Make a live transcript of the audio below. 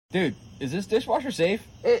Dude, is this dishwasher safe?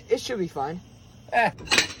 It should be fine.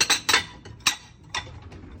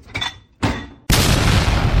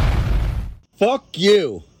 Fuck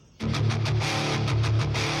you.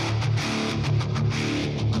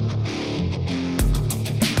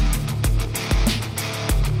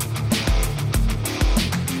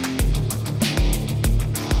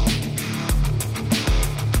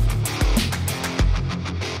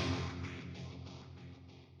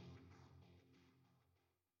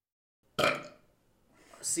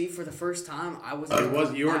 See, for the first time, I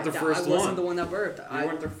wasn't. You weren't the first one. I wasn't the one that burped. You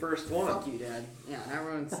weren't the first one. Fuck you, Dad. Yeah,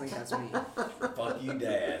 everyone thinks that's me. Fuck you,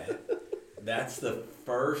 Dad. That's the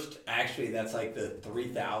first, actually, that's like the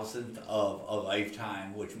 3,000th of a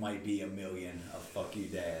lifetime, which might be 1,000,000 of fuck you,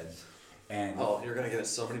 Dads. And You're going to get it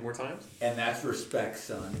so many more times? And that's respect,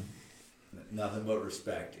 son. Nothing but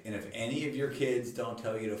respect. And if any of your kids don't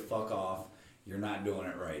tell you to fuck off, you're not doing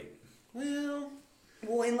it right.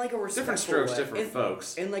 Well, in like a respectful different strokes, way. different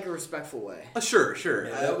folks. In like a respectful way. Sure.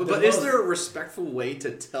 But is there a respectful way to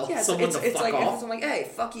tell someone to fuck like, off? If I'm like, hey,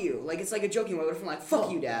 fuck you. Like, it's like a joking way. But if I'm like, fuck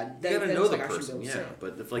you, Dad. You gotta know the person, yeah.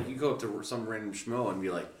 But if like you go up to some random schmo and be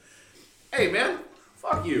like, hey man,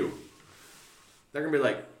 fuck you. They're gonna be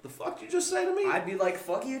like, the fuck did you just say to me? I'd be like,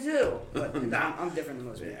 fuck you too. But I'm different than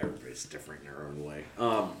most people. Yeah, everybody's different in their own way.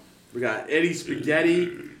 We got Eddie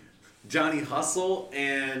Spaghetti, Johnny Hustle,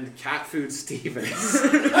 and Cat Food Stevens.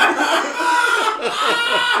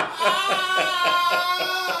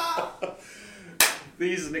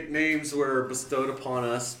 These nicknames were bestowed upon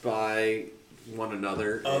us by one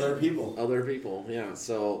another. Other people, yeah.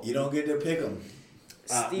 So you don't get to pick them.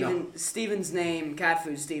 Steven's name, Cat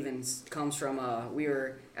Food Stevens, comes from we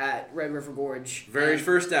were at Red River Gorge.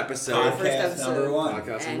 First episode. Podcast number one.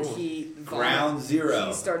 And Ground zero.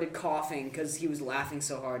 He started coughing because he was laughing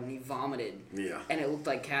so hard, and he vomited. Yeah. And it looked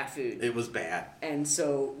like cat food. It was bad. And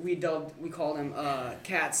so we called him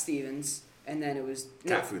Cat Stevens. And then it was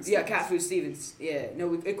Cat Food Stevens. Yeah, Cat Food Stevens. Yeah,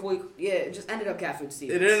 no, it just ended up Cat Food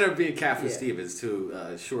Stevens. It ended up being Cat Food Stevens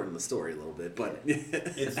to shorten the story a little bit, but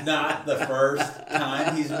it's not the first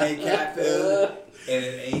time he's made cat food, and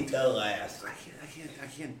it ain't the last. I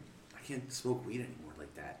can't smoke weed anymore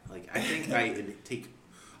like that. Like I think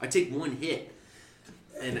I take one hit,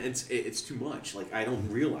 and it's too much. Like I don't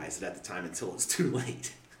realize it at the time until it's too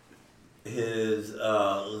late. His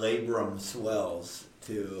labrum swells.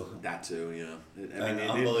 That too, yeah.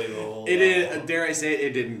 Unbelievable. It is. Dare I say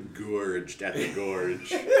it didn't gorge at the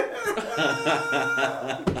gorge.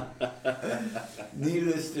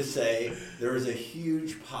 Needless to say, there was a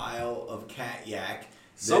huge pile of cat yak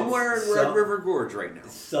somewhere in Red River Gorge right now.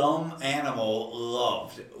 Some animal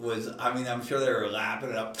loved I'm sure they were lapping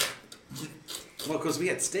it up. Well, because we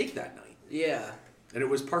had steak that night. Yeah. And it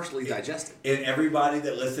was partially digested. And everybody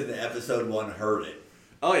that listened to episode 1 heard it.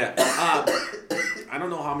 Oh yeah. I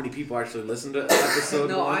don't know how many people actually listened to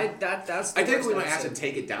episode 1. No, that's. I think we might have to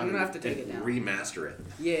take it down. I'm gonna have to take it down. Remaster it.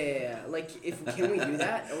 Yeah, like can we do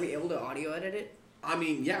that? Are we able to audio edit it? I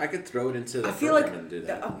mean, yeah, I could throw it into the I feel program and do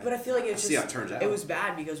that. But I feel like it's see how it turns out. It was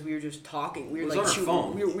bad because we were just talking. We were it was like on our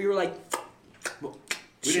phone. We were like. Well,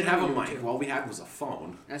 we didn't have a mic. All we had was a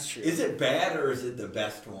phone. That's true. Is it bad or is it the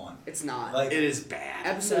best one? It's not. Like it is bad.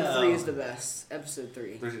 Episode 3 is the best. Episode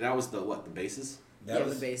 3. That was the bases?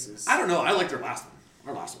 The bases. I don't know. I liked our last one.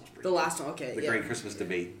 Our last one was pretty The last one, okay. The Great Christmas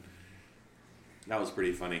Debate. That was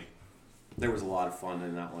pretty funny. There was a lot of fun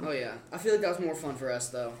in that one. Oh, yeah. I feel like that was more fun for us,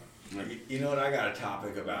 though. You know what I got a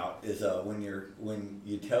topic about is when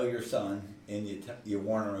you tell your son and you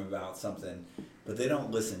warn him about something, but they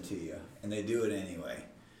don't listen to you and they do it anyway.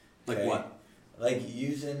 Okay? Like what? Like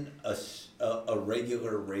using a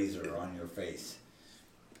regular razor on your face.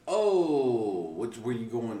 Oh, were you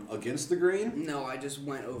going against the grain? No, I just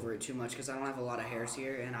went over it too much because I don't have a lot of hairs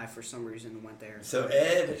here, and I for some reason went there. So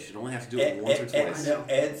Ed, you should only have to do it once or twice.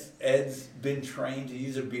 Ed's been trained to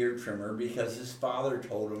use a beard trimmer because his father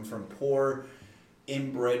told him from poor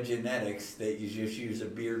inbred genetics that you just use a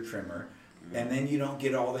beard trimmer, and then you don't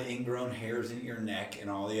get all the ingrown hairs in your neck and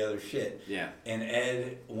all the other shit. Yeah. And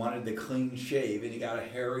Ed wanted the clean shave, and he got a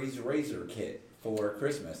Harry's razor kit for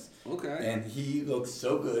Christmas. Okay. And he looked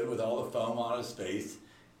so good with all the foam on his face.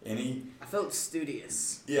 And I felt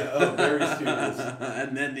studious. Yeah, very studious.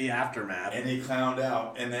 And then the aftermath. And he clowned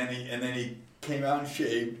out. And then he came out and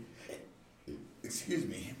shaved. Excuse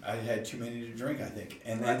me. I had too many to drink, I think.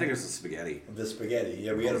 And then I think it was the spaghetti. The spaghetti.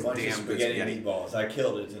 Yeah, we had a bunch of spaghetti meatballs. I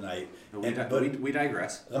killed it tonight. We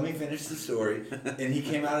digress. Let me finish the story. And he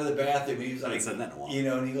came out of the bathroom and he was like,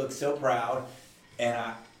 and he looked so proud. And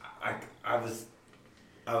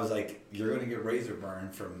I was like, you're going to get razor burn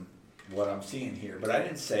from what I'm seeing here. But I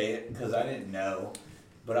didn't say it because I didn't know.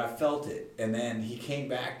 but I felt it. And then he came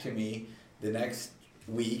back to me the next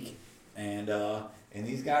week, and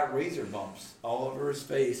he's got razor bumps all over his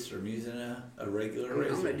face from using a regular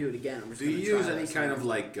razor. I'm gonna do it again. Do you use any kind of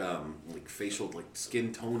like facial like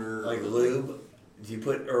skin toner, like lube? Do you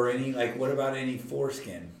put what about any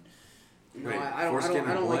foreskin? No, Wait, I don't foreskin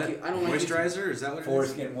like what? you. I don't like moisturizer. Is that what it is?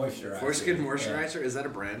 Foreskin moisturizer. Foreskin moisturizer. Is that a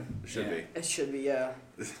brand? It should you. It should be, yeah.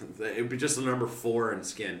 be. It'd be just the number 4 in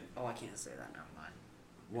skin. Oh, I can't say that. Never mind.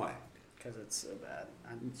 Why? Because it's so bad.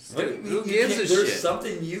 I'm just, Who gives a shit? There's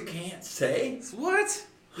something you can't say? What?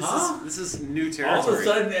 This is new All territory. of a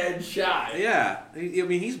sudden, Ed's shy. Yeah, I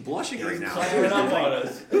mean he's blushing right He's now. climbing up on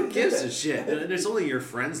us. Who gives a shit? There's only your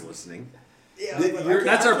friends listening. yeah,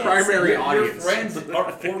 That's our primary Your audience. friends,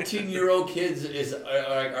 our 14-year-old kids is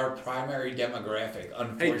our primary demographic. Hey,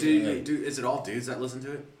 Unfortunately, dude, is it all dudes that listen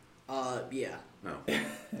to it? Yeah. No.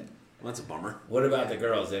 Well, that's a bummer. what about the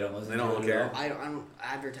girls? They don't listen. They don't to it care. at all? I don't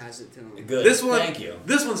advertise it to them. Good. This one, Thank you.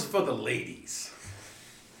 This one's for the ladies.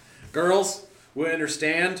 Girls, we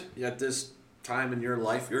understand at this time in your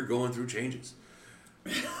life you're going through changes.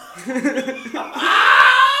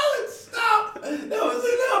 Stop! That was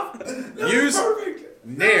enough. That Use was perfect.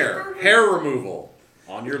 Nair hair removal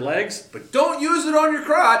on your legs, but don't use it on your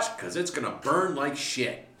crotch because it's gonna burn like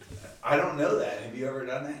shit. I don't know that. Have you ever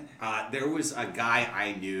done that? There was a guy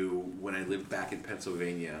I knew when I lived back in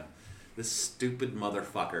Pennsylvania. This stupid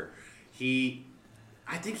motherfucker.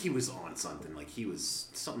 I think he was on something. Like he was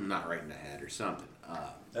something not right in the head or something.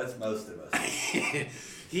 That's most of us.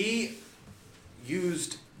 He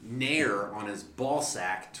used Nair on his ball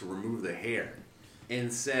sack to remove the hair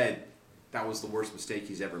and said that was the worst mistake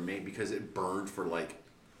he's ever made because it burned for like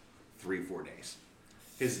 3-4 days.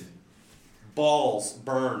 His balls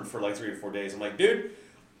burned for like 3 or 4 days. I'm like, dude,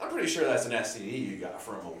 I'm pretty sure that's an STD you got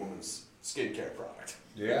from a woman's skincare product.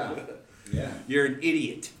 Yeah. Yeah. You're an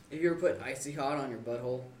idiot. Have you ever put icy hot on your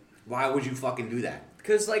butthole? Why would you fucking do that?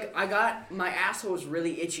 Because, like, my asshole was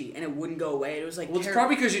really itchy and it wouldn't go away. It was like, Well, it's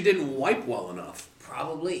probably because you didn't wipe well enough.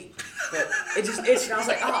 Probably. But it just itched and I was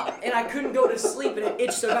like, and I couldn't go to sleep and it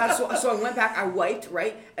itched so bad. So I went back, I wiped,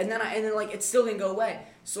 right? And then like, it still didn't go away.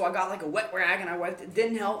 So I got like a wet rag and I wiped it.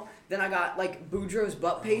 Didn't help. Then I got like Boudreaux's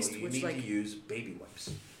butt paste, you which need like, to use baby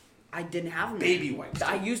wipes. I didn't have them. Baby wipes.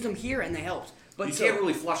 I used them here and they helped. But You so, can't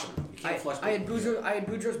really flush them. You can't flush I had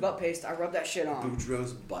Boudreaux's butt paste. I rubbed that shit on.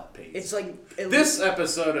 Boudreaux's butt paste. It's like This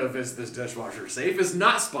episode of Is This Dishwasher Safe is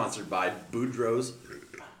not sponsored by Boudreaux's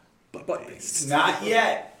butt paste. Not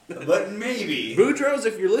yet, but maybe. Boudreaux's,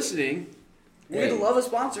 if you're listening, we'd love a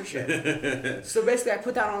sponsorship. So basically, I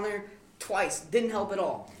put that on there twice. Didn't help at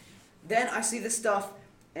all. Then I see this stuff,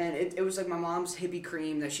 and it was like my mom's hippie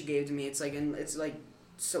cream that she gave to me. It's like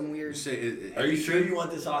some weird. Are you sure you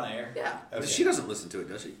want this on air? Yeah. Okay. She doesn't listen to it,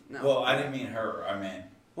 does she? No. Well, I didn't mean her. I meant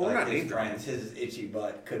Well, we're not his name dropping. friends. His itchy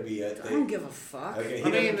butt could be a I thing. don't give a fuck. Okay, he I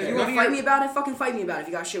mean, doesn't care. You want to fight me about it? Fucking fight me about it if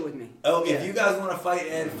you got shit with me. Oh, Yeah. if you guys want to fight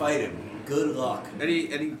Ed, fight him. Good luck. And he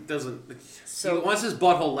doesn't. So- he wants his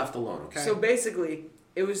butthole left alone, okay? So basically,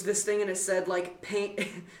 it was this thing and it said like pain.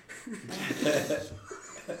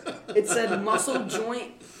 It said muscle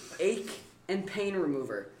joint ache and pain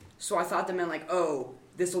remover. So I thought that meant like, oh,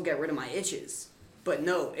 this will get rid of my itches. But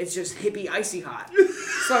no, it's just hippie icy hot.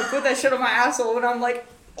 So I put that shit on my asshole and I'm like,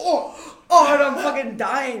 oh, and I'm fucking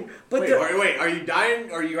dying. But wait, are you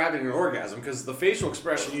dying or are you having an orgasm? Because the facial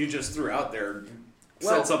expression you just threw out there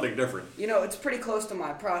said something different. you know, it's pretty close to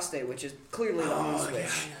my prostate, which is clearly the moon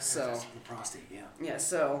switch. So That's the prostate, yeah. yeah,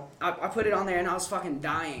 so I put it on there and I was fucking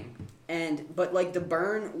dying. But like the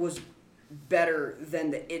burn was better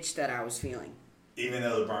than the itch that I was feeling. Even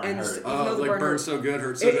though the burn And hurt. even though the Like burn burn hurt, so good,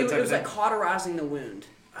 hurt so it good. was type of like thing? cauterizing the wound.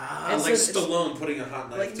 And Like so it's- Stallone putting a hot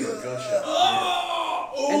knife like, to a gunshot.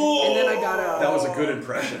 And then I got That was a good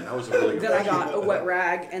impression. That was a really good Then I impression. got a wet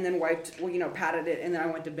rag and then wiped, patted it, and then I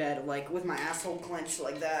went to bed like with my asshole clenched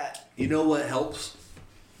like that. You know what helps?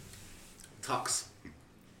 Tucks.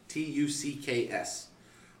 Tucks.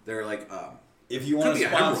 They're like, If you Could want be to a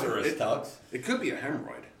sponsor hemorrhoid. us, Tux. it could be a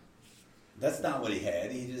hemorrhoid. That's not what he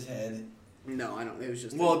had. He just had. No, I don't. It was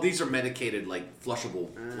just. Well, these are medicated, like flushable,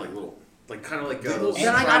 like little, like kind of like those.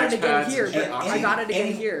 then I got it again pads here, and but shit. I got it again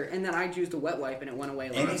any- here, and then I used a wet wipe and it went away.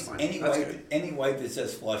 Like, that's fine. Any That's wipe, good. any wipe that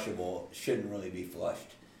says flushable shouldn't really be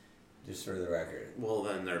flushed. Just for the record. Well,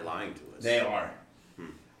 then they're lying to us. They are.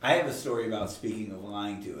 I have a story about speaking of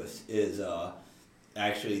lying to us.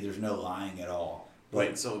 Actually there's no lying at all. But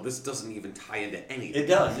Wait, so this doesn't even tie into anything. it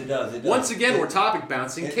does. It does. Once again, we're topic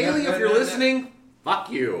bouncing. No, Kaylee, no, if you're no, no. listening, fuck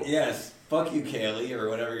you. Yes. Fuck you, Kaylee, or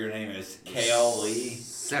whatever your name is. Kaylee.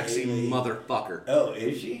 Sexy Kaylee. motherfucker. Oh,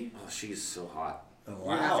 is she? Oh, she's so hot.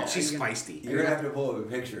 Wow. She's feisty. You're gonna have to pull up a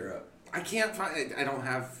picture up. I can't find. I don't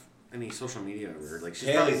have any social media of her. Like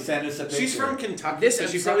Haley, send us a picture. She's from Kentucky. This so she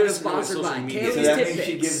episode probably is doesn't know what sponsored social by media Kaylee's So is. that Tit means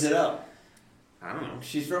she Pics. gives it up. I don't know.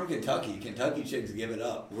 She's from Kentucky. Kentucky chicks give it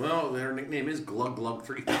up. Well, their nickname is Glug Glug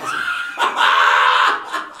 3000.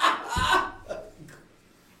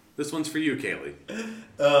 This one's for you, Kaylee.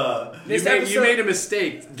 You made a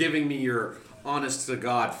mistake giving me your honest to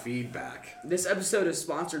God feedback. This episode is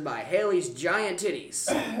sponsored by Haley's Giant Titties.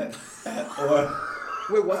 Or-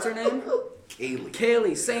 Wait, what's her name? Kaylee.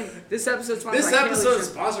 Kaylee. Same. This episode is sponsored This by episode is Kaylee's.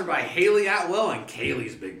 sponsored by Haley Atwell and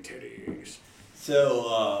Kaylee's Big Titties.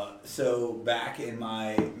 So back in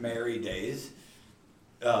my married days,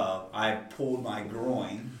 I pulled my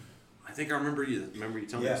groin. I think I remember you telling me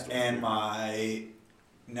Yeah, this story. and my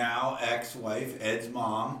now ex-wife, Ed's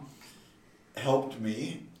mom, helped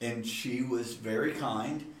me, and she was very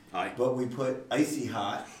kind. Aye. But we put icy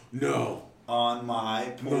hot No. on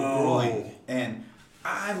my pulled groin, and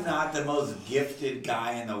I'm not the most gifted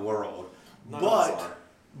guy in the world, but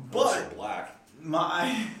black.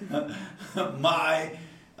 my my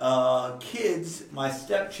kids, my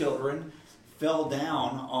stepchildren, fell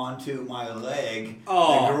down onto my leg,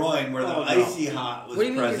 Oh. the groin, where the Oh, no. icy hot was What do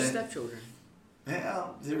you mean your present. stepchildren?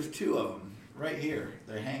 Well, there's two of them right here.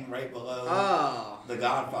 They hang right below Oh. the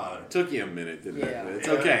Godfather. Took you a minute, didn't Yeah. it? It's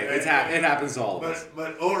okay. It happens to all of us.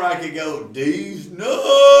 But or I could go, these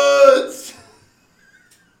nuts.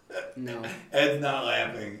 No, Ed's not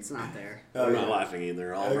laughing. it's not there. I'm not laughing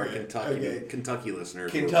either. All of our Okay. Kentucky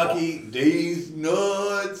listeners. Kentucky, these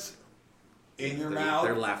nuts in your mouth.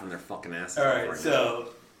 They're laughing their fucking asses All off right,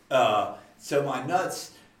 now. so my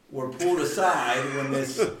nuts were pulled aside when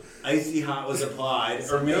this icy hot was applied,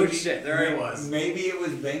 or maybe No shit, there it was. Maybe it was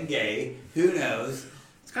Bengay. Who knows?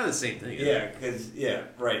 It's kind of the same thing. Isn't Yeah, it? because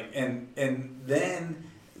right, and then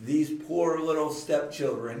these poor little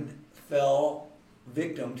stepchildren fell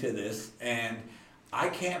victim to this, and I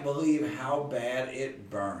can't believe how bad it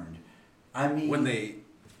burned. I mean, When they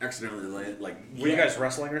accidentally landed, like, were you Yeah. guys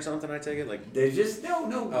wrestling or something? I take it, like. they just no.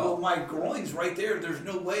 Oh. Well, my groin's right there. There's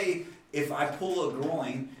no way if I pull a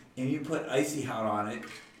groin and you put icy hot on it,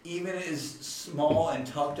 even as small and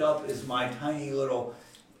tucked up as my tiny little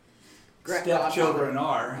stepchildren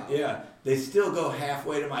are, Oh. yeah, they still go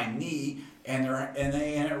halfway to my knee, and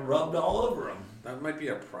they ain't rubbed all over them. That might be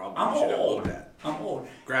a problem. I'm you should have old. looked at. I'm old.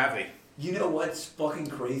 Gravity. You know what's fucking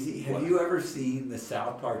crazy? Have What? you ever seen the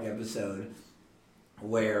South Park episode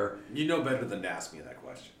where? You know better than to ask me that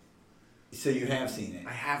question. So you have seen it?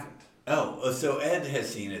 I haven't. Oh, so Ed has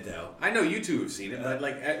seen it though. I know you two have seen it, but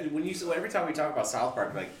like when every time we talk about South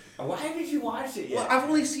Park, like, Why did you watch it yet? well, I've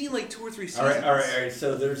only seen like 2 or 3 all seasons. right.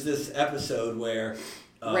 So there's this episode where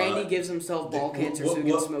Randy gives himself ball cancer so he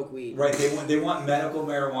can smoke weed. Right, they want medical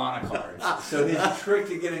marijuana cards. So his trick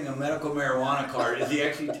to getting a medical marijuana card is he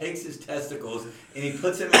actually takes his testicles and he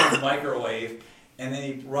puts them in the microwave, and then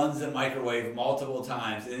he runs the microwave multiple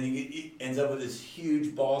times, and he ends up with this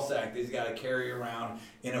huge ball sack that he's got to carry around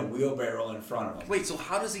in a wheelbarrow in front of him. Wait, so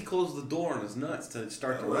how does he close the door on his nuts to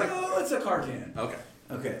start the record? Well, it's a cartoon.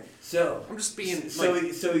 Okay. So I'm just being so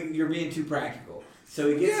like, so you're being too practical. So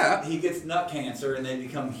he gets nut cancer, and they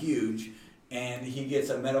become huge, and he gets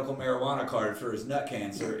a medical marijuana card for his nut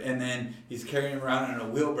cancer, and then he's carrying him around in a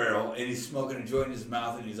wheelbarrow, and he's smoking a joint in his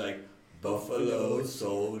mouth, and he's like, Buffalo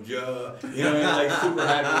Soldier, you know, and like super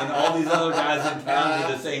happy, and all these other guys in town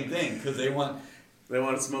do the same thing because they want.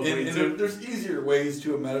 to smoke And, weed and too. there's easier ways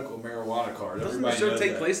to a medical marijuana card. Doesn't the Everybody show knows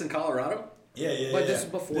take that. place in Colorado? Yeah. But this is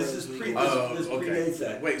before This it is was pre. legal. This predates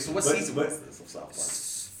that. Wait, so what But- season but- was this of South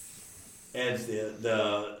Park? Ed's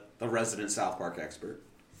the The resident South Park expert.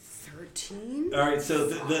 13? All right, so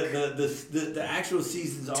the actual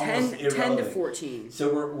season's almost 10 irrelevant. to 14.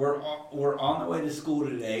 So we're on the way to school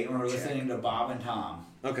today, and we're listening to Bob and Tom.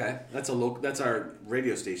 Okay, that's our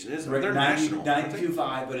radio station, isn't it? Right, They're national. aren't they?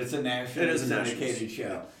 92.5, but it's a national, It is a national syndicated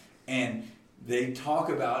show, and they talk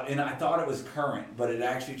about. And I thought it was current, but it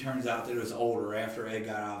actually turns out that it was older. After Ed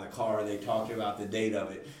got out of the car, they talked about the date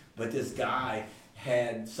of it. But this guy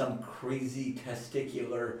had some crazy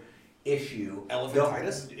testicular issue.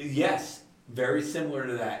 Elephantitis? Yes, very similar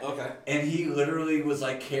to that. Okay. And he literally was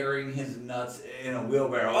like carrying his nuts in a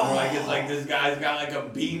wheelbarrow. And like it's like this guy's got like a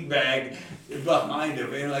beanbag behind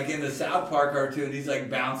him. And like in the South Park cartoon, he's like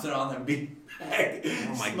bouncing on the beanbag,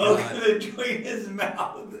 Oh my smoking God. the joint in his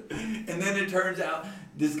mouth. And then it turns out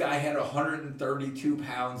this guy had 132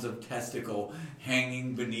 pounds of testicle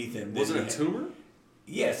hanging beneath him. Was that it he a had- tumor?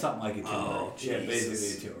 Yeah, something like a tumor. Oh, yeah, Jesus.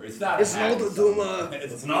 basically a tumor. It's not. It's not a tumor.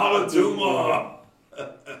 It's not a tumor.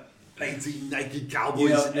 Painting naked You cowboys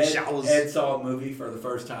know, in the showers. Ed saw a movie for the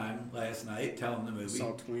first time last night. Tell him the movie.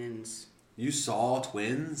 Saw Twins. You saw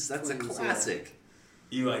Twins? That's Twins, a classic.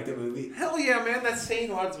 You like the movie? Hell yeah, man. That scene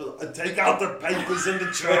was take out the papers in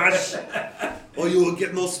the trash, or you will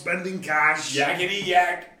get no spending cash. Yakety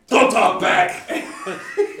yak. Don't talk back.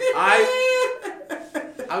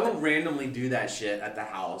 I will randomly do that shit at the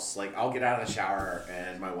house. Like, I'll get out of the shower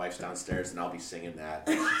and my wife's downstairs and I'll be singing that.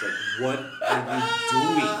 And she's like, what are you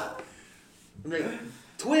doing? I'm like,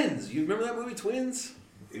 Twins. You remember that movie, Twins?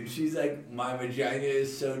 And she's like, my vagina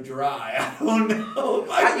is so dry. I don't know.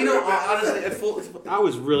 Honestly, I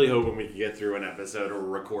was really hoping we could get through an episode or a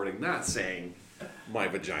recording not saying my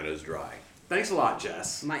vagina's dry. Thanks a lot,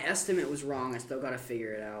 Jess. My estimate was wrong. I still gotta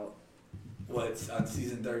figure it out. What's on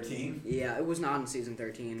season 13? Yeah, it was not in season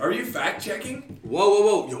 13. Are you fact checking?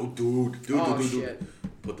 Whoa. Yo, dude. Shit.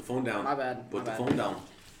 Put the phone down. My bad. Put the bad. phone down.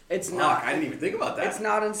 It's Fuck, not. I didn't even think about that. It's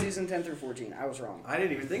not in season 10 through 14. I was wrong. I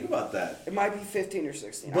didn't even think about that. It might be 15 or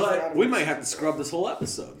 16. But We might have to scrub this whole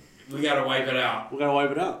episode. We gotta wipe it out. We gotta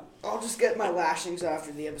wipe it out. I'll just get my lashings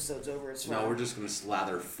after the episode's over. It's fine. No, we're just gonna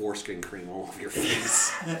slather foreskin cream all over your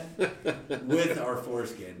face. With our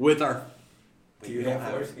foreskin. With our... Do you have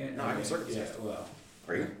foreskin? No, I have Okay, circumcised. Yeah, well.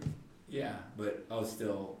 Are you? Yeah, but I'll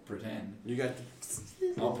still pretend. You got...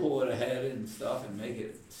 I'll pull it ahead and stuff and make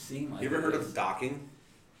it seem like You ever it heard is. of docking?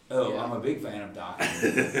 Oh, Yeah. I'm a big fan of docking.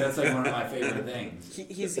 That's like one of my favorite things.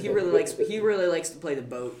 He really likes to play the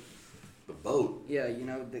boat. The boat. Yeah, you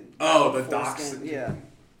know the. The foreskin, docks. Yeah,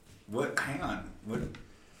 What? Hang on. What?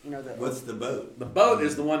 you know the. What's the boat? The boat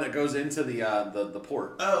is the one that goes into the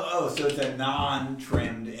port. Oh, so it's a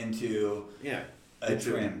non-trimmed into Yeah. a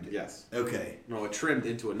trimmed. Yes. Okay. No, a trimmed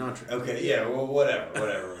into a non-trimmed. Okay. Yeah. Well, whatever.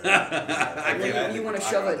 You want to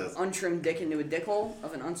shove got an this. untrimmed dick into a dick hole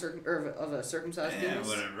of an of a circumcised Yeah, penis?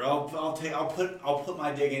 whatever. I'll put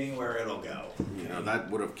my dick anywhere it'll go. You know, that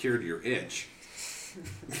would have cured your itch.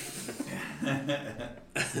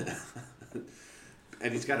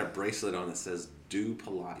 And he's got a bracelet on that says "Do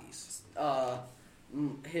Pilates."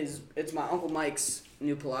 It's my Uncle Mike's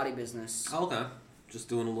new Pilates business. Oh, okay. Just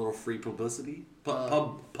doing a little free publicity.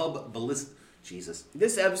 Publicity. Jesus.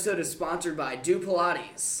 This episode is sponsored by Do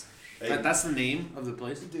Pilates. Hey, That's the name of the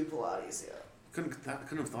place. Do Pilates, yeah. Couldn't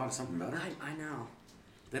have thought of something better. I know.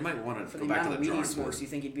 They might want to For go the back to amount the of weed he drawing smokes, board. you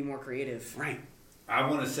think he'd be more creative. Right. I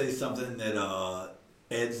want to say something that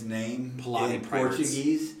Ed's name Pilates in pirates.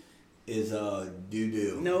 Portuguese is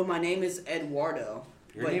doo-doo. No, my name is Eduardo.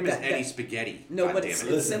 Your but name is that- Eddie that- Spaghetti. No, God but damn it's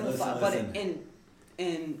it. Listen, simplified. listen. But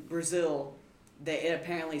in Brazil, it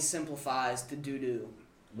apparently simplifies to doo-doo.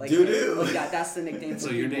 Doo-doo. Yeah, that's the nickname. So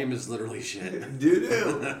for your people. name is literally shit.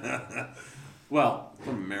 Doo-doo. Well,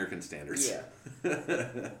 from American standards. Yeah.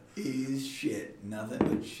 He's shit. Nothing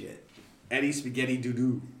but shit. Eddie Spaghetti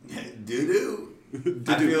Doo-Doo. Doo-doo.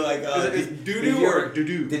 I feel like Is doo-doo or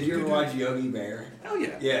doo-doo? Did you ever watch Yogi Bear? Hell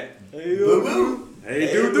yeah. Yeah. Hey, Boo-boo.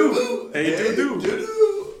 Hey, doo-doo. boo-boo. Hey, doo-doo.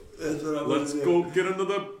 Doo-doo. That's what I'm Let's gonna go do. get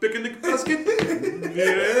another picnic basket.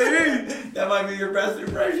 Yay! That might be your best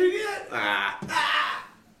impression yet. Ah.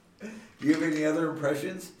 Do you have any other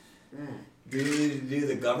impressions? Do you need to do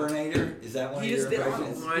the Governor? Is that one He of your just did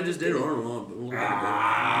impressions? Arnold. I just did Arnold.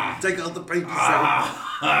 Take out the papers.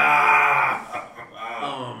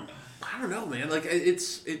 I don't know, man. Like it.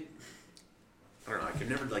 I don't know. I could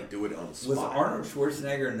never like do it on the spot. Was Arnold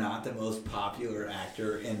Schwarzenegger not the most popular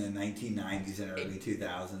actor in the 1990s and early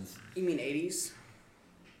 2000s? You mean 80s?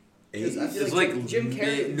 80s? I feel It's like like Jim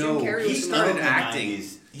Carrey. No, Jim Carrey he was started in the acting.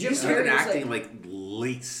 90s. Jim He started Carrey was acting like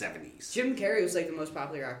late 70s. Jim Carrey was like the most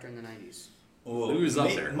popular actor in the 90s. Well, He was up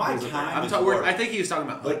there. My He was up there. time is I think he was talking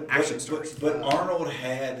about like action stars But Arnold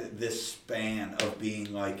had this span of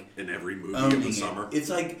being like in every movie owning of the it. summer. It's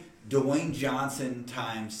like Dwayne Johnson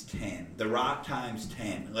times 10, The Rock times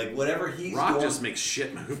 10. Like whatever he's Rock doing. just makes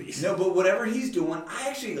shit movies. No, but whatever he's doing, I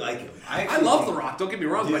actually like him. I love The Rock. Don't get me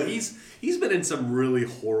wrong, but Dude. he's been in some really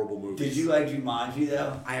horrible movies. Did you like Jumanji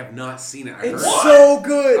though? I have not seen it. It's so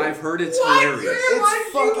good. I've heard it's What? hilarious. It's Like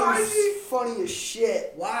fucking Jumanji? funny as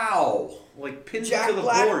shit. Wow. Like pinned Jack to the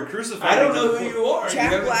Black. board, crucified. I don't to know the who floor. you are. You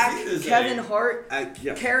Jack haven't Black, seen this Kevin thing. Hart,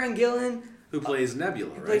 Yeah. Karen Gillan, Who plays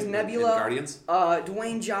Nebula, right? plays In Nebula. Guardians?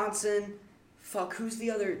 Dwayne Johnson. Fuck, who's the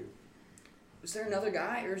other? Is there another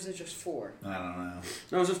guy, or is it just four? I don't know.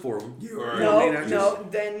 No, it was just four of them. You are main No, actors. no.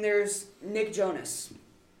 Then there's Nick Jonas.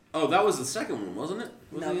 Oh, that was the second one, wasn't it?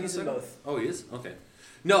 Was No, he he's the in second? both. Oh, he is? Okay.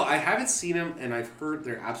 No, I haven't seen him, and I've heard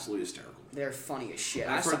they're absolutely hysterical. They're funny as shit.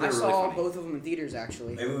 I've I saw, heard they're I really saw funny. both of them in theaters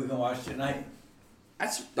actually. Maybe we can watch tonight.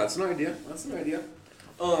 That's an idea. That's an idea.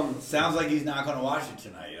 Sounds like he's not going to watch it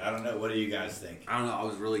tonight. I don't know. What do you guys think? I don't know. I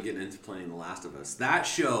was really getting into playing The Last of Us. That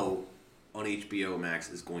show on HBO Max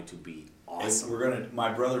is going to be And awesome.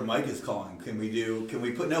 my brother Mike is calling. Can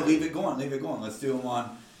we put, no, leave it going. Let's do him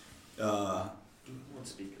on, One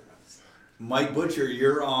speaker. Mike Butcher,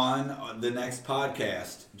 you're on the next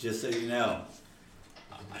podcast, just so you know.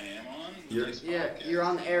 I am on. You're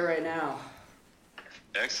on the air right now.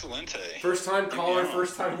 Excellent. First time caller,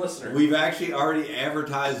 first time listener. We've actually already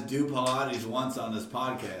advertised Do Pilates once on this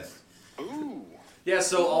podcast. Ooh. Yeah,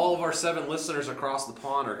 so all of our 7 listeners across the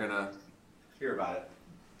pond are gonna hear about it.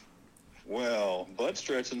 Well, butt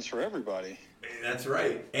stretching's for everybody. That's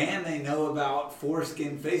right. And they know about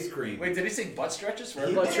foreskin face cream. Wait, did he say butt stretches?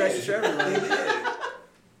 He Butt did. stretches for everybody. He did.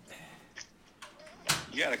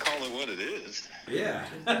 You gotta call it what it is. Yeah,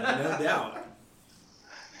 no doubt.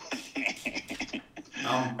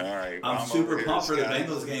 All right. well, I'm over super here, pumped for the Scott.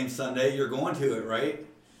 Bengals game Sunday. You're going to it, right?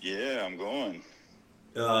 Yeah, I'm going.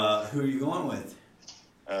 Who are you going with?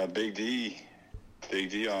 Big D. Big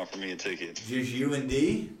D offered me a ticket. Just you and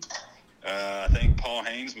D? I think Paul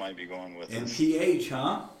Haynes might be going with And us. PH,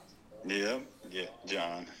 huh? Yep. Yeah,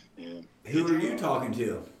 John. Yeah. Who are you talking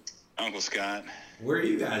to? Uncle Scott. Where are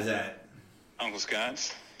you guys at? Uncle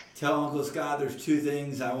Scott's. Tell Uncle Scott there's 2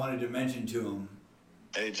 things I wanted to mention to him.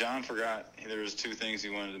 Hey, John forgot there was 2 things he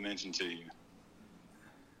wanted to mention to you.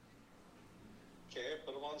 Okay,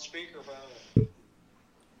 put him on speakerphone.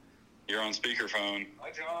 You're on speakerphone.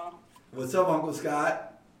 Hi, John. What's up, Uncle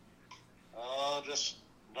Scott? Just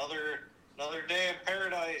another day in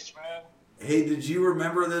paradise, man. Hey, did you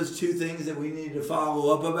remember those 2 things that we needed to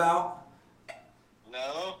follow up about?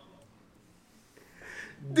 No.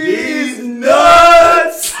 These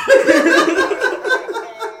nuts!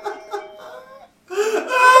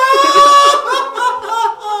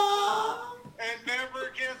 It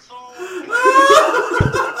never gets old.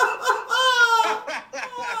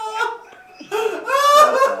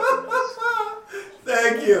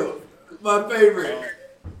 Thank you. My favorite.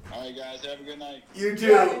 All right, guys. Have a good night. You too.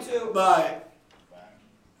 Yeah, you too. Bye. Bye.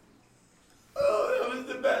 Oh, that was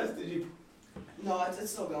the best. Did you? No, it's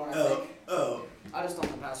still going, I Oh, think. oh. I just don't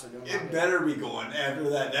know the password doing It better be going after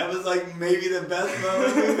that. That was like maybe the best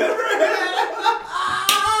moment we've ever had.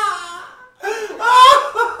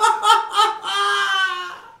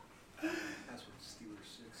 That's what Steelers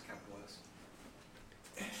 6 capital S.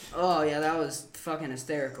 Oh, yeah, that was fucking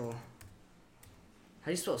hysterical. How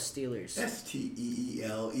do you spell Steelers?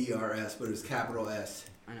 Steelers, but it's capital S.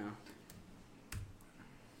 I know.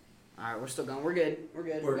 Alright, we're still going. We're good. We're We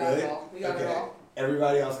got good. it all. We got it all.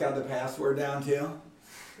 Everybody else got the password down too?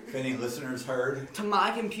 If any listeners heard. To my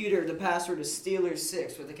computer, the password is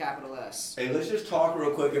Steelers6 with a capital S. Hey, let's just talk real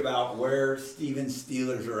quick about where Steven's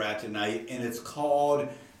Steelers are at tonight, and it's called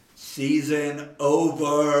Season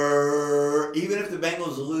Over. Even if the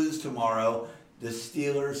Bengals lose tomorrow, the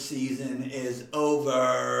Steelers season is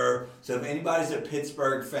over. So if anybody's a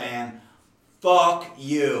Pittsburgh fan, fuck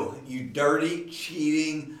you. You dirty,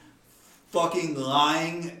 cheating, fucking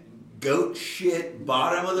lying, goat shit,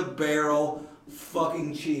 bottom of the barrel,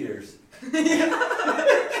 fucking cheaters.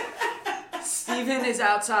 Steven is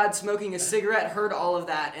outside smoking a cigarette, heard all of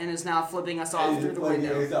that, and is now flipping us off through the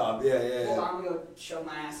window. Yeah. Hold on, I'm gonna go shove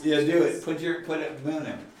my ass. Yeah, do it. Put your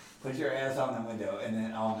ass on the window, and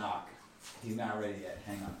then I'll knock. He's not ready yet.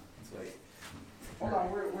 Hang on. Let's wait. Hold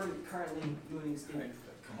on, we're currently moving Steven.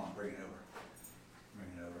 Come on, bring it over.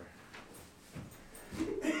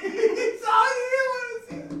 It's all you didn't want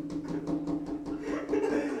to see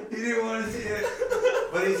it. He didn't want to see it,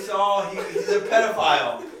 but he's a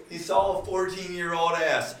pedophile. He saw a 14-year-old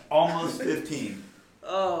ass, almost 15.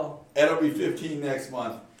 Oh. It'll be 15 next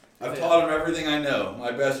month. I've taught him everything I know,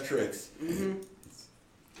 my best tricks. Mm-hmm.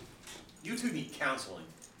 You 2 need counseling.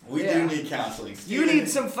 We Yeah. do need counseling. You need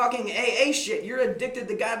some fucking AA shit. You're addicted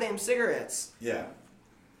to goddamn cigarettes. Yeah.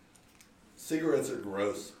 Cigarettes are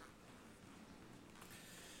gross.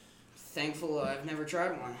 Thankful I've never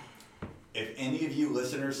tried one. If any of you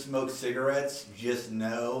listeners smoke cigarettes, just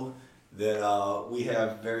know that we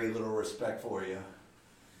have very little respect for you.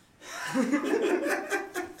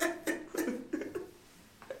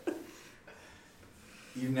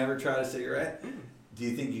 You've never tried a cigarette? Do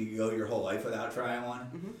you think you could go your whole life without trying one?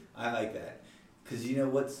 Mm-hmm. I like that. Because you know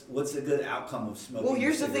what's a good outcome of smoking Well,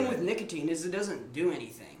 here's a the thing cigarette? with nicotine is it doesn't do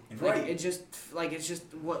anything. Right. Like, it's just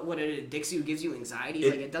what it addicts you, gives you anxiety. It-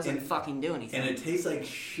 like it doesn't and- fucking do anything. And it tastes like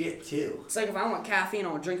shit too. It's like if I want caffeine,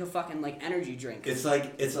 I'll drink a fucking like energy drink. It's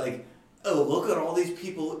like, oh, look at all these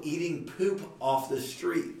people eating poop off the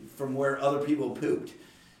street from where other people pooped.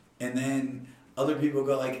 And then other people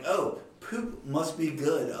go like, oh, poop must be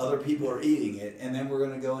good. Other people are eating it. And then we're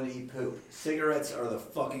going to go and eat poop. Cigarettes are the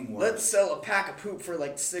fucking worst. Let's sell a pack of poop for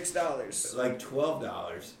like $6. Like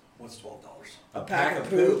 $12. What's $12? A pack of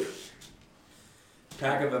poop.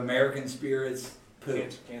 Pack of American Spirits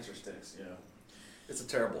poop. Cancer sticks, yeah. It's a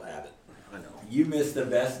terrible habit. I know. You missed the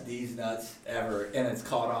best D's Nuts ever, and it's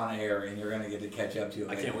caught on air, and you're going to get to catch up to it.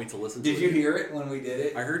 I can't wait to listen to it. Did you hear it when we did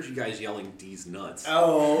it? I heard you guys yelling D's nuts.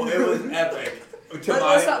 Oh, it was epic. We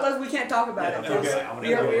can't talk about it. Okay.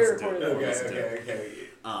 We are recording. Okay.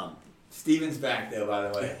 Steven's back, though, by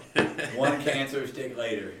the way. One cancer stick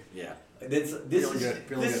later. Yeah. This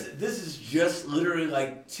is just literally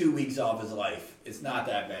like 2 weeks off his life. It's not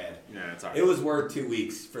that bad. Yeah, it's all right. It was worth 2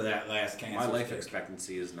 weeks for that last cancer. My life stick.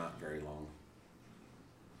 expectancy is not very long.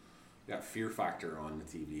 Got Fear Factor on the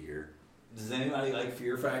TV here. Does anybody like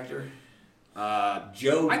Fear Factor?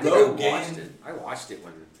 Joe I watched it. I watched it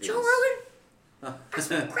when Joe Rogan? I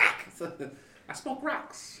smoke crack. I smoke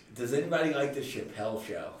rocks. Does anybody like the Chappelle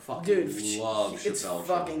Show? Fucking love Chappelle it's Show.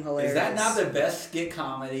 fucking hilarious. Is that not the best skit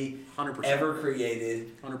comedy 100% ever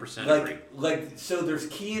created? 100% agree. Like, so there's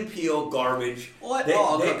Key and Peele garbage. What?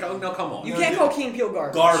 No, come on. You can't call Key and Peele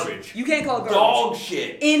garbage. Garbage. You can't call it garbage. Dog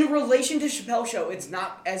shit. In relation to Chappelle Show, it's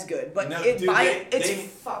not as good, but it's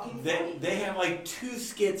fucking funny. They have like 2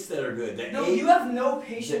 skits that are good. You have no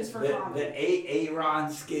patience for comedy. The Aaron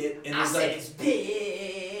skit, and I it's said like, it's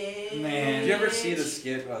big. man. Did you ever see the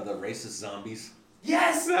skit the racist zombies?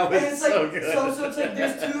 Yes, That was and it's like so good. so it's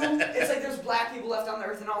like there's black people left on the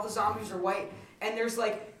earth and all the zombies are white. And there's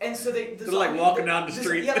like, and so they're like walking down the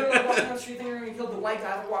street. Yeah, they're like walking down the street. They're gonna kill the white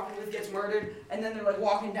guy they're walking with gets murdered, and then they're like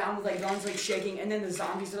walking down with like guns like shaking, and then the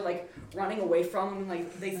zombies are like running away from them, and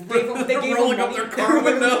like they gave rolling them up money. their car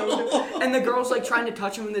window. And the girl's like trying to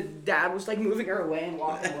touch him, and the dad was like moving her away and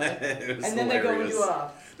walking away. And then hilarious. they go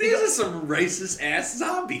into These are some racist ass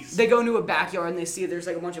zombies. They go into a backyard and they see there's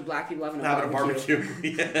like a bunch of black people having a barbecue.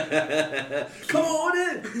 Yeah. Come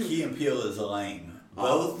on in. Key and Peele is lame.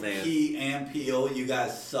 Oh, Both man. Key and Peele, you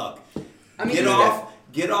guys suck. I mean,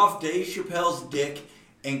 Get off Dave Chappelle's dick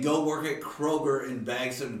and go work at Kroger and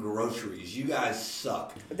bag some groceries. You guys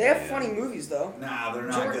suck. They have funny movies though. Nah, they're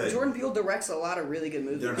not good. Jordan Peele directs a lot of really good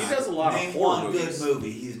movies. They're He not. does a lot of Name horror one movies. good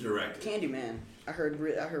movie he's directed. Candyman. I heard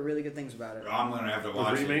really good things about it. I'm gonna have to The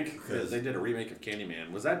watch remake? it. 'Cause- They did a remake of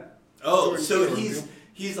Candyman. Was that? Oh, Jordan so Peele.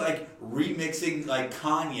 he's like remixing like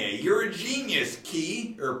Kanye. You're a genius,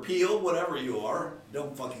 Key or Peele, whatever you are.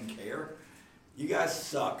 Don't fucking care. You guys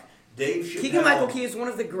suck. Dave Chappelle. Keegan-Michael Key is one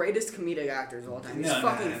of the greatest comedic actors of all time. He's No,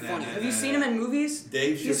 fucking funny. Have you seen him in movies?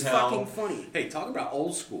 Dave He's Chappelle. fucking funny. Hey, talking about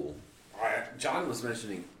old school. John was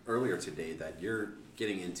mentioning earlier today that you're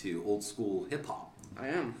getting into old school hip hop. I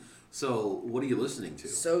am. So, what are you listening to?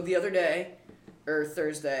 So the other day, or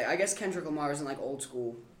Thursday, I guess Kendrick Lamar's in like old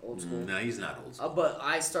school. No, he's not old school. But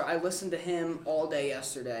I listened to him all day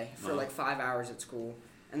yesterday for like 5 hours at school,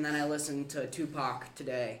 and then I listened to Tupac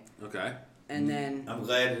today, Okay. and then I'm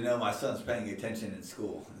glad to know my son's paying attention in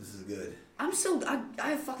school. This is good. I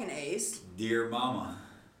have fucking A's. Dear Mama.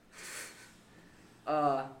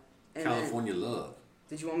 And California Love.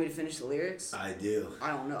 Did you want me to finish the lyrics? I do. I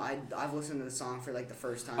don't know. I've listened to the song for like the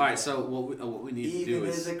first time. All right, so what we need to Even do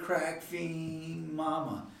as is a crack fiend,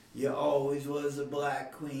 Mama, you always was a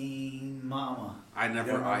black queen, Mama. I You don't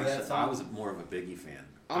remember that I song? was more of a Biggie fan.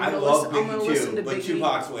 I love I'm gonna Biggie listen too, to but Biggie.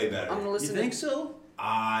 Tupac's way better. I'm gonna listen. You think so?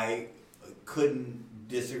 I couldn't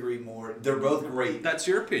disagree more. They're both great. That's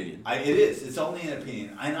your opinion. It is. It's only an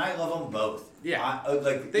opinion, and I love them both. Yeah.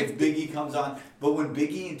 If Biggie comes on, but when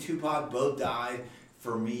Biggie and Tupac both died,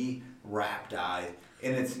 for me, rap died,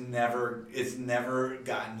 and it's never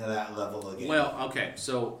gotten to that level again. Well, okay,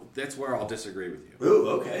 so that's where I'll disagree with you. Ooh,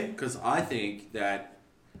 okay. Because I think that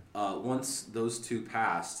once those two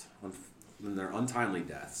passed, when they're untimely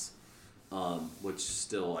deaths, which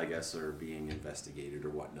still, I guess, are being investigated or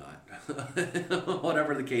whatnot,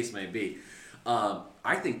 whatever the case may be,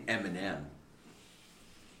 I think Eminem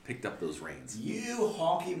picked up those reins. You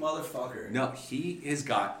honky motherfucker. No, he has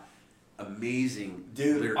got amazing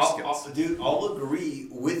Dude, lyric skills. I'll agree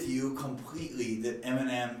with you completely that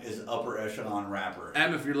Eminem is upper echelon rapper.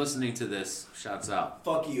 Em, if you're listening to this, shouts out.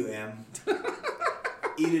 Fuck you, M.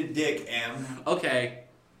 Eat a dick, M. Okay,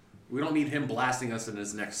 we don't need him blasting us in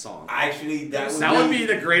his next song. Actually, that would be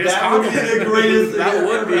the greatest That would compliment. be the greatest. That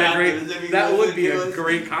would be a ever great. happened if he That would listened be to a us.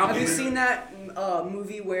 great Have compliment. you seen that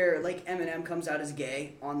movie where like Eminem comes out as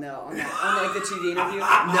gay on like the TV interview?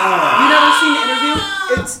 No. You never seen the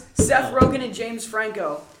interview? It's Seth Rogen and James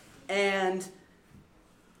Franco, and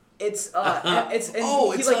it's is it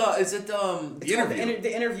the interview?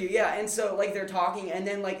 The interview, yeah. And so like they're talking, and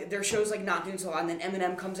then like their show's like not doing so hot, and then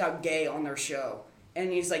Eminem comes out gay on their show,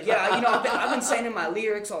 and he's like, yeah, I've been saying in my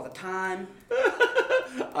lyrics all the time.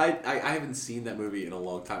 I haven't seen that movie in a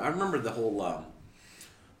long time. I remember the whole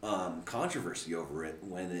controversy over it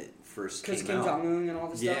when it first came Because out. Kim Jong-un and all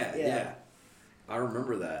this stuff? Yeah. I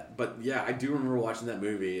remember that. But yeah, I do remember watching that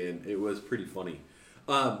movie, and it was pretty funny.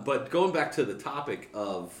 But going back to the topic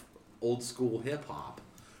of old school hip-hop,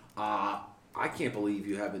 I can't believe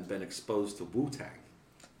you haven't been exposed to Wu-Tang.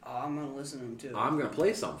 I'm going to listen to him, too. I'm going to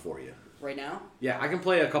play some for you. Right now? Yeah, I can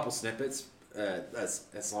play a couple snippets. As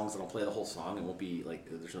long as I don't play the whole song, it won't be like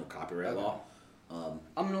there's no copyright law. I'm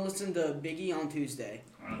going to listen to Biggie on Tuesday.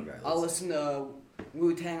 Okay, I'll listen to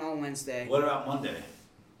Wu-Tang on Wednesday. What about Monday?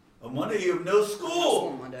 On Monday you have no school.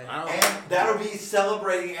 On Monday. And that'll be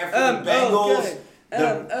celebrating after the Bengals.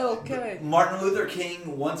 Okay. Martin Luther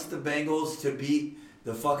King wants the Bengals to beat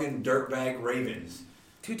the fucking dirtbag Ravens.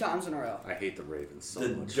 2 times in a row. I hate the Ravens so The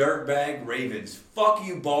much. dirtbag Ravens. Fuck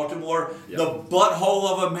you, Baltimore. Yep. The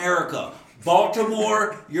butthole of America.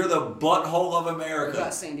 Baltimore, you're the butthole of What America.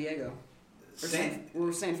 about San Diego? Or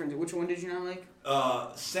San Francisco. Which one did you not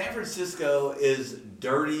like? San Francisco is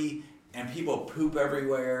dirty and people poop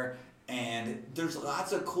everywhere. And there's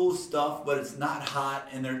lots of cool stuff, but it's not hot.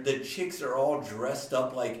 And the chicks are all dressed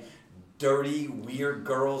up like dirty, weird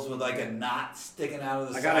girls with like a knot sticking out of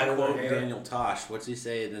the I side gotta of their quote hair. Daniel Tosh. What's he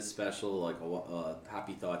say in this special, like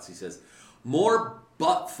Happy Thoughts? He says, "More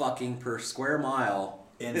butt fucking per square mile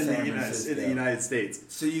In the San United, Francisco. in the United States."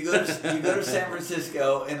 So you go to San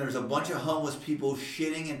Francisco and there's a bunch of homeless people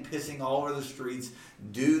shitting and pissing all over the streets,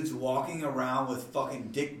 dudes walking around with fucking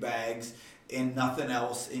dick bags and nothing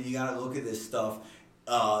else, and you gotta look at this stuff.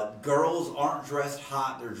 Girls aren't dressed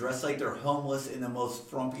hot; they're dressed like they're homeless in the most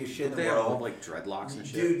frumpiest shit in the They have all world. like dreadlocks and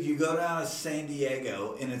shit. Dude, you go down to San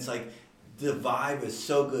Diego and it's like the vibe is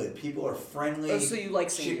so good. People are friendly. Oh, so you like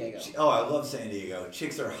San Diego? Oh, I love San Diego.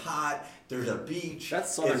 Chicks are hot. There's a beach.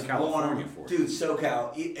 That's Southern It's California warm. for you. Dude,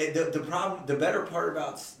 SoCal. The better part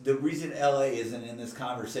about the reason LA isn't in this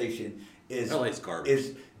conversation is LA's garbage.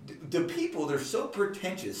 Is the people, they're so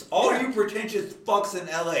pretentious. All you pretentious fucks in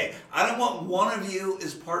LA. I don't want one of you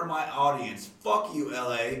as part of my audience. Fuck you,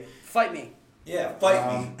 LA. Fight me. Yeah,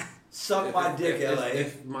 fight me. Suck my dick, LA.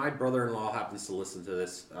 If my brother-in-law happens to listen to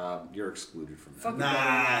this, you're excluded from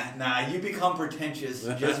that. Fuck Nah, you become pretentious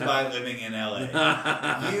just by living in LA.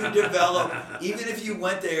 You develop, even if you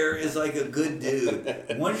went there as like a good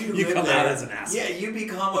dude, once you You live come there, out as an asshole. yeah, you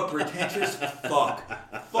become a pretentious fuck.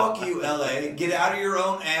 Fuck you, LA. Get out of your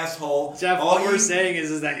own asshole. Jeff, all what you, we're saying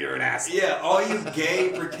is that you're an asshole. yeah, all you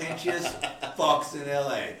gay, pretentious fucks in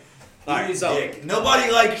LA. All right, You so- dick.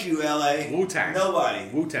 Nobody likes you, LA. Wu-Tang. Nobody.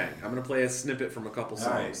 Wu-Tang. I'm gonna play a snippet from a couple All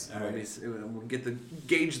right, songs. all Let right. me see, we'll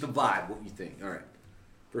gauge the vibe. What you think? All right.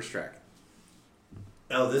 First track.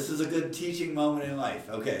 Oh, this is a good teaching moment in life.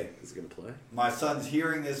 Okay. Is it gonna play? My son's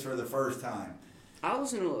hearing this for the first time. I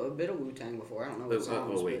listened to a bit of Wu-Tang before. I don't know what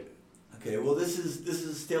songs. Oh wait. Okay, well this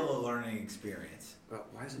is still a learning experience.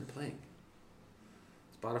 Why isn't it playing?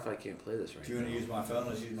 Spotify can't play this right Do you want to use my phone?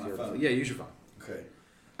 Let's use my phone. Yeah, use your phone. Okay.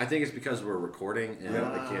 I think it's because we're recording and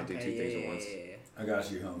Yeah. I can't do two things at once. I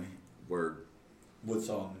got you, homie. Word. What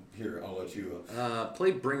song? Here, I'll let you.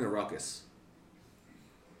 Play "Bring the Ruckus."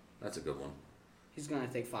 That's a good one. He's gonna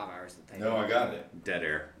take 5 hours to take. No, I got it. Dead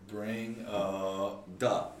air. Bring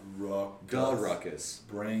Duh. ruckus. Duh ruckus.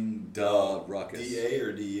 Bring Duh ruckus. D-A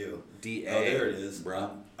or D-U? D-A. Oh, there it is. Bruh.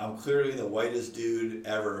 I'm clearly the whitest dude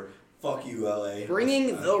ever. Fuck you, LA.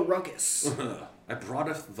 Bringing the ruckus. I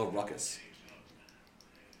broughteth the ruckus.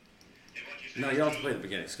 No, you don't have to play the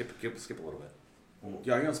beginning. Skip a little bit.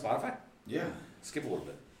 Yo, are you on Spotify? Yeah. Skip a little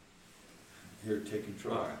bit. Here, take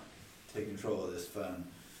control. Alright. Take control of this phone.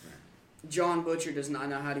 John Butcher does not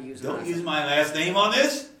know how to use. Don't an use iPhone. my last name on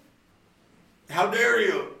this. How dare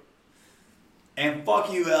you? And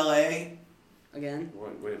fuck you, LA. Again.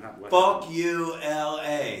 What Fuck you,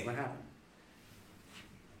 LA. What happened?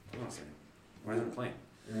 Hold on a second. Why isn't it playing?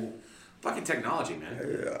 Fucking technology, man.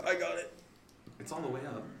 Yeah, I got it. It's on the way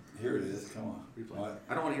up. Here it is. Come on. Replay. What?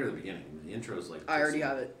 I don't want to hear the beginning. The intro's like. I already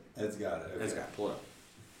have it. It's got it. Okay. It's got. Pull it up.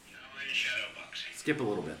 Shadow boxing. Skip a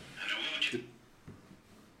little bit. And I want you.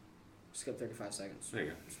 Skip 35 seconds. There you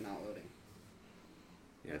go. It's not loading.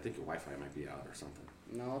 Yeah, I think your Wi-Fi might be out or something.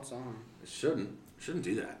 No, it's on. It shouldn't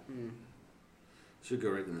do that. Mm. Should go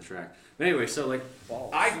right in the track. But anyway, so like,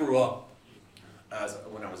 Balls. I grew up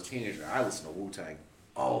when I was a teenager. I listened to Wu-Tang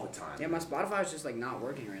all the time. Yeah, my Spotify is just like not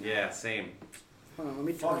working right now. Yeah, same. Hold on, let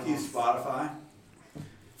me turn Fuck it you, on. Spotify.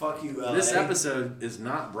 Fuck you, LA. This episode is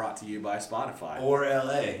not brought to you by Spotify Or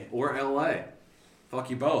LA. or LA. Fuck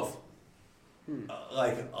you both.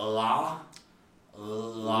 Like La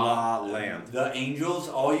La Land. The Angels,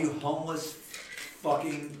 all you homeless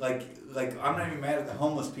fucking like I'm not even mad at the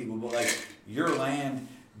homeless people, but like your land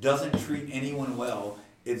doesn't treat anyone well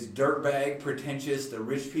It's dirtbag, pretentious. The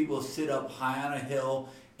rich people sit up high on a hill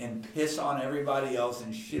and piss on everybody else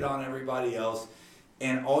and shit on everybody else.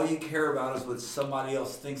 And all you care about is what somebody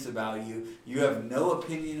else thinks about you. You have no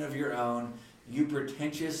opinion of your own. You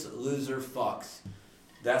pretentious loser fucks.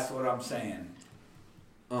 That's what I'm saying.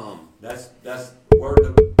 That's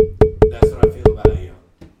what I feel about you.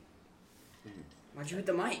 Why'd you hit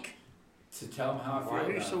the mic? To tell them how I feel Why are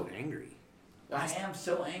you about so it. angry? I am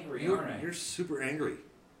so angry, aren't I? You're super angry.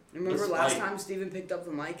 Remember It's last like- time Steven picked up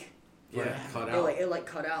the mic? Yeah. Cut It out. like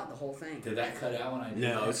cut out the whole thing. Did that cut out when I did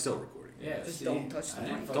No, that? it's still recording. Yeah, Just see? don't touch the I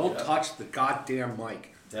didn't mic. fuck Don't it up. touch the goddamn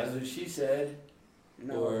mic. That's what she said.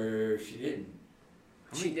 No, Or she didn't.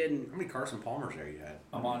 she didn't. How many Carson Palmers have you had?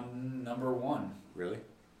 I'm on number 1. Really?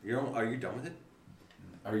 Are you done with it?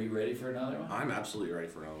 Are you ready for another one? I'm absolutely ready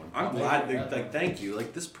for another one. I'm I'll glad. make it. Like, thank you.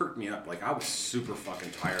 Like, this perked me up. Like, I was super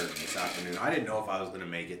fucking tired this afternoon. I didn't know if I was gonna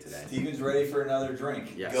make it today. Steven's ready for another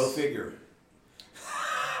drink. Yes. Go figure.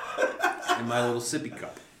 In my little sippy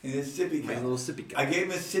cup. In his sippy My cup. little sippy cup. I gave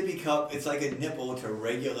him a sippy cup. It's like a nipple to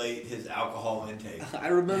regulate his alcohol intake. I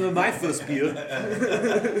remember my first beer.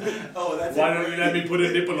 Oh, that's Why a don't you great- let me put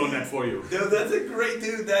a nipple on that for you? Dude, that's a great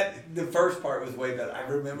dude. That the first part was way better. I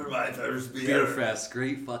remember my first beer. Beer Fest,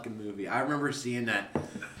 great fucking movie. I remember seeing that.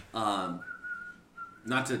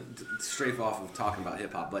 Not to strafe off of talking about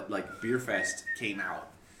hip hop, but like Beer Fest came out.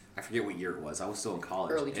 I forget what year it was. I was still in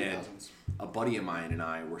college. Early and 2000s. a buddy of mine and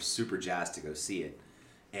I were super jazzed to go see it.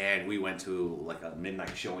 And we went to like a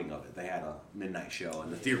midnight showing of it. They had a midnight show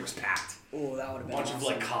and the theater was packed. Oh, that would have A been bunch awesome. of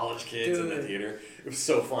like college kids in the Dude. theater. It was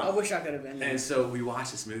so fun. I wish I could have been there. And so we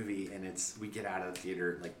watch this movie, and we get out of the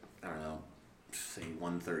theater like, I don't know, say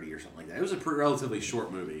 1:30 or something like that. It was a relatively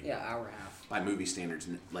short movie Yeah, hour and a half. by movie standards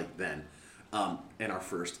like then. And our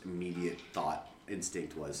first immediate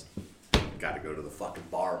instinct was, got to go to the fucking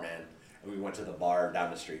bar, man. And we went to the bar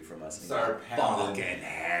down the street from us and Started got pounding. fucking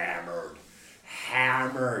hammered.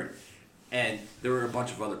 And there were a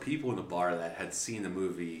bunch of other people in the bar that had seen the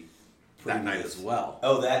movie that night as well.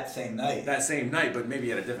 Oh, that same night. That same night, but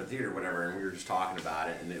maybe at a different theater or whatever, and we were just talking about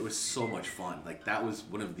it, and it was so much fun. Like, that was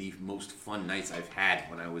one of the most fun nights I've had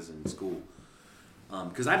when I was in school.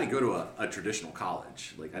 Because I didn't go to a traditional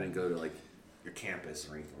college. Like, I didn't go to, like, your campus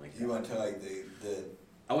or anything like that. You went to like the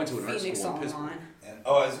I went to an art Phoenix school in Pittsburgh. Online. and I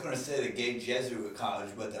was going to say the gay Jesuit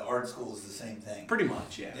college, but the art school is the same thing. Pretty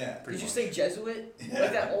much, yeah. Yeah. Pretty Did you much. say Jesuit? Yeah.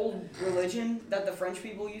 Like that old religion that the French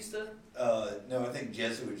people used to? No, I think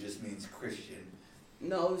Jesuit just means Christian.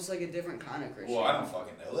 No, it was like a different kind of Christian. Well, I don't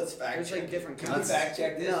fucking know. Let's fact There's check. like different Can we kinds. fact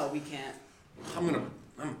check this? No, we can't. I'm gonna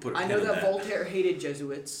put a I pin know in that Voltaire hated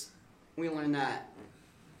Jesuits. We learned that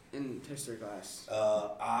in history class.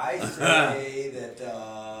 I say that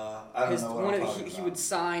I don't know what I'm talking he about. would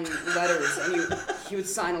sign letters, and he would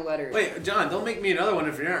sign a letter. Wait, John, don't make me another one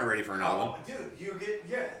if you're not ready for another one. Oh, dude,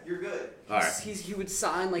 you're good. All right. He would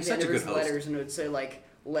sign like He's the end such of a his good host. letters, and it would say like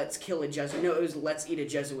 "Let's kill a Jesuit." No, it was "Let's eat a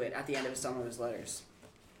Jesuit" at the end of some of his letters.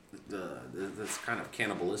 That's kind of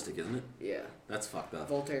cannibalistic, isn't it? Yeah, That's fucked up.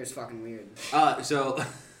 Voltaire's fucking weird. So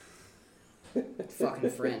Fucking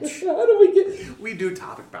French. how do we get? We do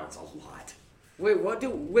topic bounce a lot. Wait, what do?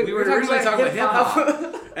 Wait, We were originally talking about hip-hop.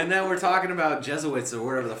 hip hop, and now we're talking about Jesuits or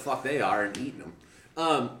whatever the fuck they are and eating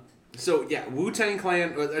them. So yeah, Wu-Tang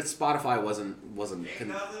Clan. Spotify wasn't. Nothing to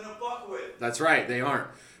fuck with. That's right, they aren't.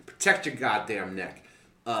 Protect your goddamn neck.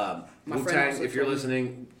 My friend Wu-Tang, also if you're told me-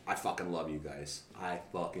 listening, I fucking love you guys. I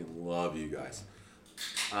fucking love you guys.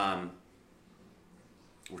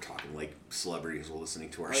 We're talking like celebrities are listening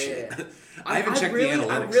to our Oh, shit. yeah. I haven't checked really, the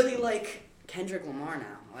analytics. I really like Kendrick Lamar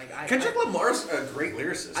now. Kendrick Lamar's a great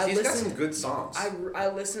lyricist. I He's got listen- some good songs. I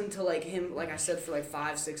listened to like him, like I said, for like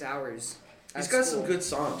 5-6 hours. He's at got school. some good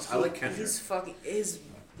songs. I like Kendrick. He's fucking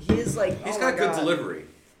he is like He's oh got my good God. delivery.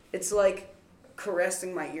 It's like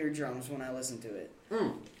caressing my eardrums when I listen to it.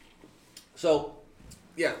 So,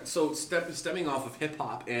 yeah. So stemming off of hip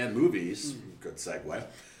hop and movies, good segue.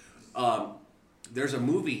 There's a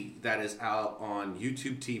movie that is out on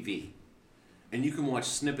YouTube TV, and you can watch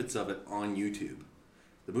snippets of it on YouTube.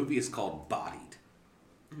 The movie is called Bodied.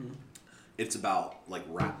 It's about like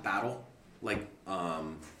rap battle, like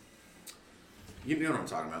you know what I'm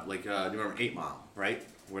talking about. Like, do you remember 8 Mile, right?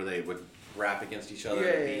 Where they would rap against each other.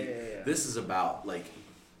 Yeah. This is about like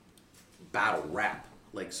battle rap.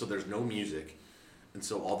 Like, so there's no music, and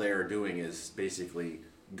so all they are doing is basically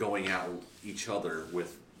going at each other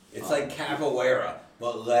with It's like capoeira,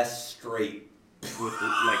 but less straight.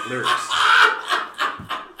 like lyrics.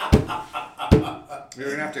 You're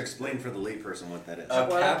gonna have to explain for the layperson what that is.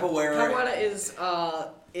 Capoeira. Capoeira is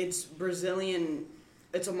it's Brazilian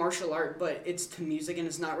it's a martial art, but it's to music, and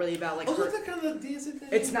it's not really about like. Oh, is that kind of the dancing thing?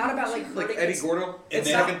 It's not about like like hurting, Eddie it's- Gordo. And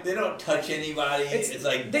they don't touch anybody. It's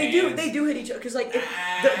like they dance. do hit each other because like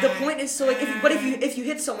the point is so like if you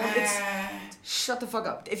hit someone it's shut the fuck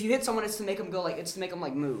up. If you hit someone, it's to make them go like it's to make them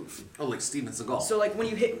like move. Oh, like Steven Seagal. So like when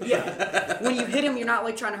you hit when you hit him, you're not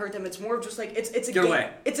like trying to hurt them. It's more of just like it's a Get game. away.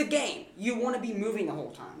 It's a game. You want to be moving the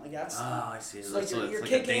whole time. Like that's. Oh, I see. So like So you're it's like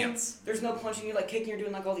kicking. a dance. There's no punching. You're like kicking. You're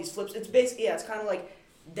doing like all these flips. It's basically it's kind of like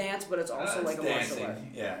dance, but it's also It's like a dancing. martial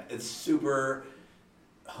art. Yeah, it's super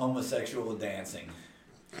homosexual dancing.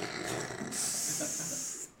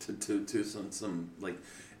 to some like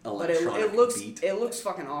But electronic beat. it looks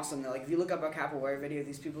fucking awesome though. Like if you look up a capoeira video,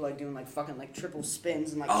 these people like doing like fucking like triple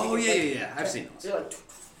spins and like. Oh, kicking, yeah. I've seen those. They're like.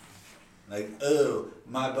 Like, oh,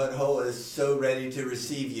 my butthole is so ready to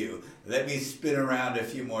receive you. Let me spin around a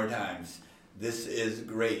few more times. This is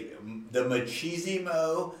great. The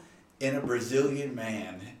machismo in a Brazilian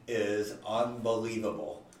man is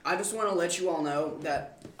unbelievable. I just want to let you all know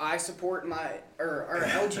that I support our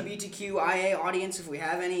LGBTQIA audience if we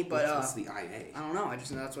have any, but What's the IA? I don't know. I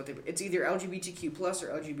just know that's what it's either LGBTQ plus or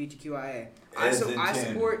LGBTQIA. As in I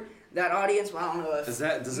 10. support that audience, but I don't know if Does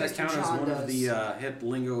that Mr. count as Sean one of does. the hip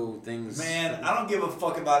lingo things? Man, I don't give a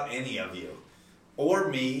fuck about any of you. Or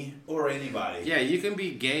me, or anybody. Yeah, you can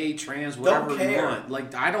be gay, trans, whatever you care. want.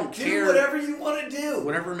 Like, I don't Do care. whatever you want to do.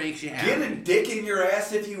 Whatever makes you happy. Get a dick in your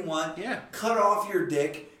ass if you want. Yeah. Cut off your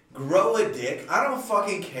dick. Grow a dick. I don't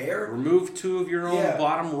fucking care. Remove 2 of your own Yeah,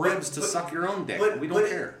 bottom ribs but- to but- suck your own dick. We don't but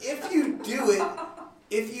care. If you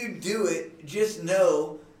do it, just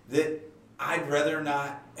know that I'd rather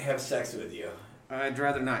not have sex with you. I'd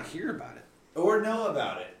rather not hear about it. Or know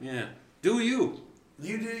about it. Yeah. Do you?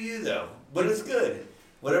 You do you though. But it's good.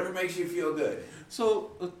 Whatever makes you feel good.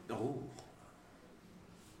 So,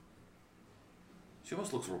 she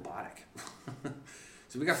almost looks robotic.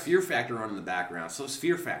 So we got Fear Factor on in the background. So it's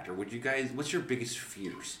Fear Factor. Would you guys? What's your biggest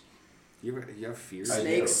fears? You have fears? I do.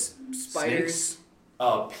 Snakes, spiders,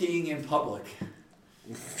 Peeing in public.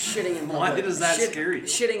 shitting in public. Why does that scare you?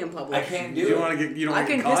 Shitting in public. I can't do You it. don't want to get. You don't I want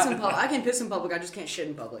to can get piss caught. in public. I can piss in public. I just can't shit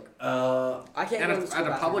in public. I can't At go a, to the school at a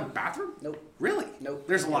bathroom. public bathroom? Nope. Really? Nope.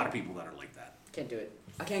 There's a lot of people that are like that. Can't do it.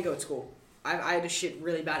 I can't go to school. I had to shit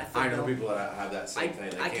really bad at I football. know people that have that same I- thing.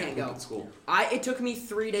 They I can't can't poop go. at school. It took me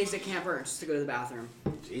 3 days at Camp Ernst to go to the bathroom.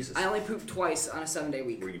 Jesus. I only pooped twice on a 7-day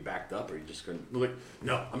week. Were you backed up or you just couldn't? Like,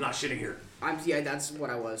 no, I'm not shitting here. That's what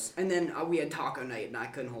I was. And then we had taco night, and I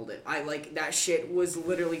couldn't hold it. That shit was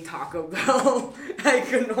literally Taco Bell. I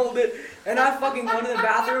couldn't hold it, and I fucking went in the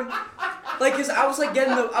bathroom, cause I was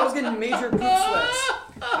getting major poop sweats.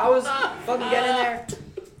 I was fucking getting in there,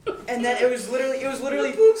 and then it was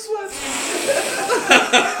literally poop sweats.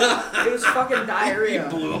 It was fucking diarrhea. You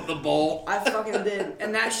blew up the bowl. I fucking did,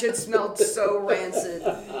 and that shit smelled so rancid.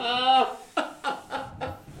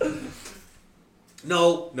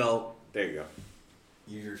 No. There you go.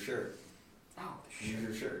 Use your shirt. Oh Use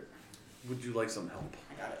your shirt. Would you like some help?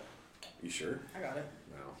 I got it. You sure? I got it.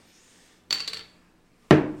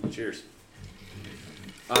 No. Cheers.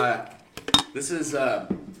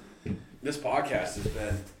 This podcast has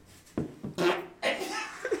been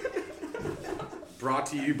brought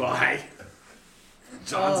to you by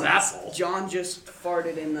John's asshole. John just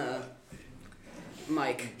farted in the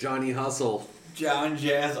mic. Johnny Hustle. John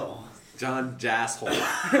Jazzle. John Jasshole.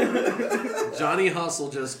 Johnny Hustle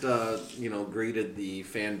just, greeted the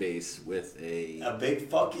fan base with A big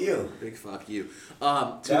fuck you. big fuck you.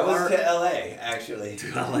 That was to LA, actually.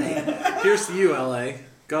 to LA. Here's to you, LA.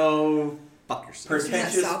 Go fuck yourself. Seen that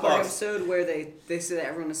Pretentious South Park fucks. episode where they say that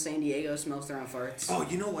everyone in San Diego smells their own farts? Oh,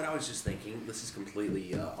 you know what I was just thinking? This is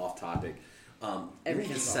completely off topic. We need to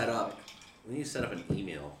Everything's set off up. We need to set up an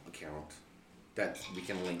email account that we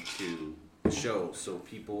can link to the show, so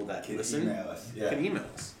people that Can listen email us, yeah. can email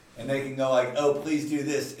us. And they can go like, oh, please do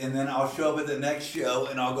this. And then I'll show up at the next show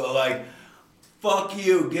and I'll go like, fuck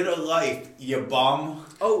you, get a life, you bum.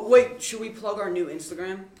 Oh, wait, should we plug our new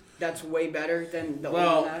Instagram? That's way better than the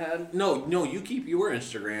old one I had. No, you keep your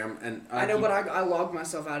Instagram, and I know, keep- but I logged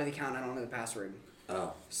myself out of the account. I don't know the password.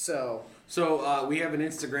 Oh. So, So we have an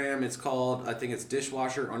Instagram. It's called, I think it's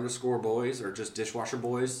Dishwasher_Boys or just Dishwasher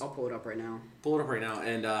Boys. I'll pull it up right now. Pull it up right now.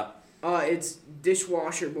 And It's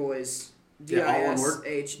Dishwasher Boys. Yeah, all one word?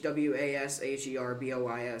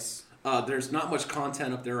 DISHWASHERBOYS. there's not much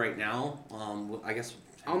content up there right now. I guess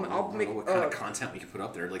I don't know what kind of content we can put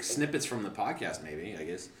up there. Like snippets from the podcast, maybe, I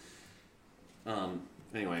guess.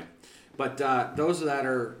 Anyway. But those that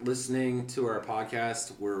are listening to our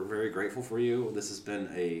podcast, we're very grateful for you. This has been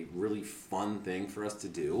a really fun thing for us to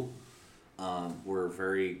do. We're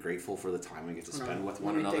very grateful for the time we get to spend with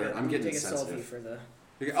one Let me another. take a- I'm let me getting take a selfie sensitive. for the.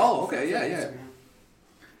 Oh, okay, for yeah, the yeah. Instagram.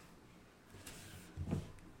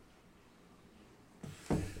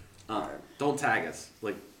 Don't tag us.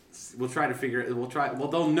 Like, we'll try to figure it. We'll try. Well,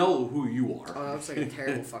 they'll know who you are. Oh, that looks like a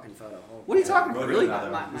terrible fucking photo. Oh, What are you talking about? Really?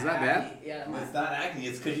 My- Is that bad? acne- Yeah. Well, it's not acne.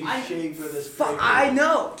 It's because you I- shaved for this. Fuck, picture. I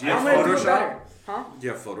know. Do you I'm have gonna do it Photoshop? better. Huh? Do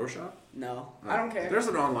you have Photoshop? No, I don't care. There's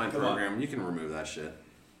an online Come on. program. You can remove that shit.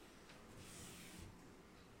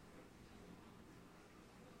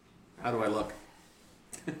 How do I look?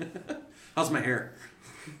 How's my hair?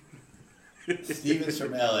 Steven's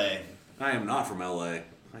from LA. I am not from LA.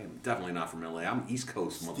 I am definitely not from LA. I'm East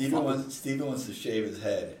Coast, motherfucker. Steven wants to shave his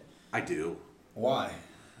head. I do. Why?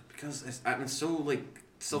 Because I'm so, like, Your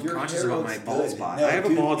self-conscious hair about my looks bald good. spot. No, I have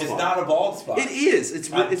dude, a bald spot. It's not a bald spot. It is.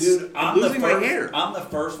 Dude, I'm losing my hair. I'm the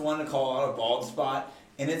first one to call out a bald spot,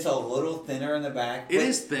 and it's a little thinner in the back. It but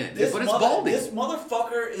is thin, this but it's balding. This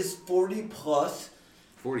motherfucker is 40 plus.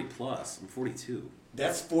 40 plus. I'm 42.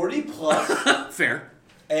 That's 40 plus, Fair.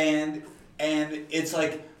 and it's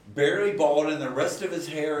like barely bald, and the rest of his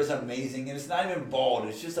hair is amazing, and it's not even bald.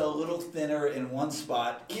 It's just a little thinner in one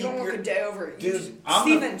spot. You don't work a day over it. You Dude, just, I'm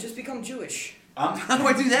Steven, just become Jewish. How do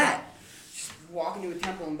I do that? Just walk into a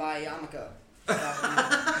temple and buy a yarmulke.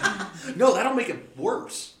 No, that'll make it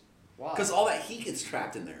worse. Why? Because all that heat gets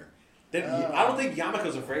trapped in there. I don't think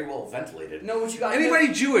yarmulkes are very well ventilated. No, what you got?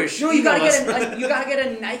 Anybody Jewish? No, you gotta email get us. you gotta get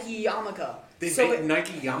a Nike yarmulke. They So make it-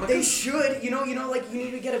 Nike yarmulkes? They should. You know, like you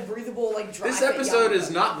need to get a breathable, like dry. This fit episode is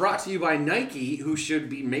yarmulke. not brought to you by Nike, who should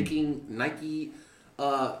be making Nike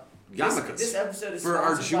yarmulkes. This episode is for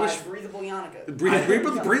our sponsored Jewish by breathable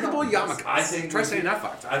yarmulke. breathable yarmulkes. I think Try what saying you- that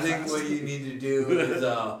 5 times. I think what you need to do is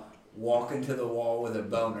walk into the wall with a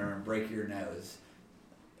boner and break your nose.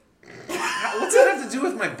 What's that have to do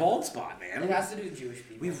with my bald spot, man? It has to do with Jewish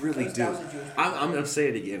people. We really Those do. guys are Jewish people. I'm gonna say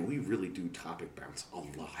it again. We really do topic bounce a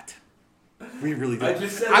lot. We really do. I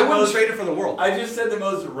just said I the wouldn't most- trade it for the world. I just said the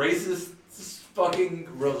most racist fucking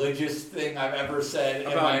religious thing I've ever said in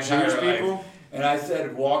my About entire Jewish life. people? And I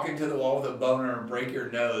said walk into the wall with a boner and break your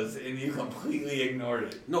nose, and you completely ignored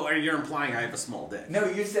it. No, you're implying I have a small dick. No,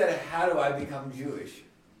 you said how do I become Jewish?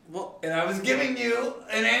 Well, And I was giving you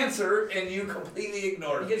an answer, and you completely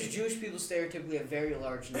ignored Because it. Jewish people stereotypically have very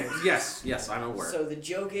large noses. yes, I'm aware. So the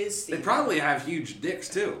joke is, They Steve, probably have huge dicks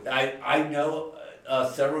too. I know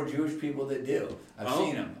several Jewish people that do. I've Oh.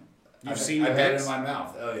 seen them. You've seen the I've had it dicks? in my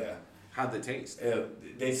mouth. Oh yeah. How'd they taste?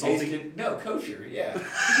 They Salty? tasted no kosher. Yeah.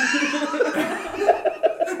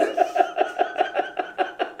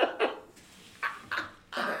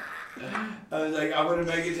 I was like, I'm gonna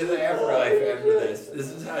make it to the afterlife after this. This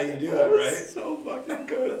is how you do it, right? So fucking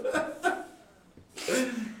good.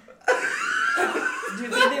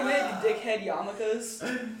 dude, they made the dickhead yarmulkes.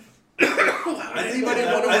 Anybody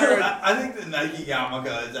want to wear it? I think the Nike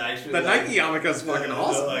yarmulke is actually The like, Nike yarmulke is fucking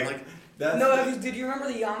awesome. Like, that's No, did you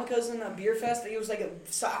remember the yarmulkes in the beer fest? It was like a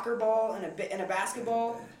soccer ball and a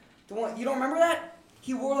basketball. The one you don't remember that?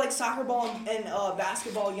 He wore like soccer ball and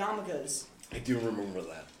basketball yarmulkes. I do remember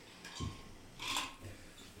that.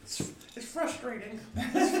 It's frustrating.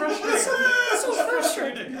 It's so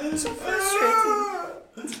frustrating. It's so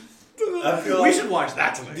frustrating. I feel We like, should watch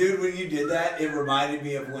that tonight. dude, when you did that, it reminded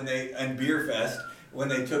me of when they in Beer Fest when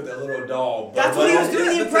they took the little doll. That's what he was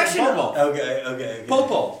doing the That's impression of. Popo. Okay.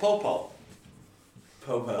 Popo. Popo.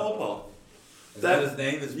 Popo. Is that his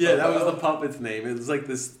name? Is Yeah, that Popo? was the puppet's name. It was like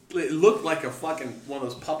this. It looked like a fucking one of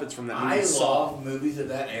those puppets from that movie. I Saw. love movies of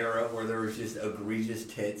that era where there was just egregious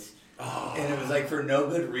tits. Oh. And it was like for no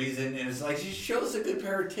good reason, and it's like just show us a good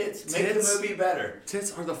pair of tits, make Tits? the movie better.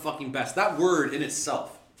 Tits are the fucking best. That word in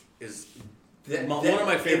itself is That- one that- of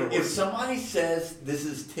my favorite if words. somebody says this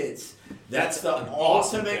is tits, that's the an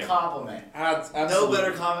awesome ultimate thing. compliment. No Absolutely.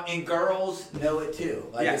 better compliment, and girls know it too.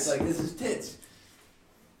 Like Yes. it's like this is tits.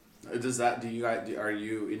 Does that? Do you guys? Are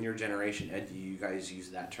you in your generation, Ed? Do you guys use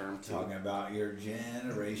that term too? Talking about your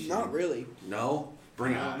generation. Not really. No.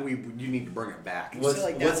 Bring it. You need to bring it back. What's So,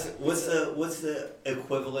 like, what's the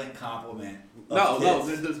equivalent compliment? No, of no.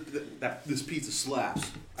 tits? This pizza slaps.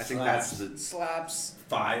 I think Slaps. that's the Slaps.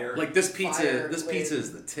 Fire. like this pizza. Fire This with pizza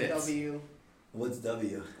is the tits. W. What's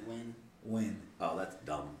W? Win. Win. Oh, that's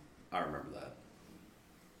dumb. I remember that.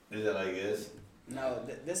 Is it like this? No,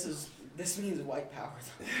 this means white power.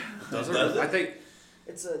 Does it? Does it? I think.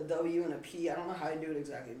 It's a W and a P. I don't know how to do it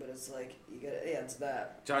exactly, but it's like you get it. Yeah, it's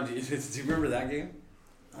that. John, do you remember that game?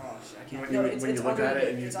 Oh shit, I can't. When No, you- it's when you it's look under at the, it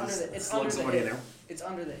and you it's under just the it's slug under the somebody in hip. there? It's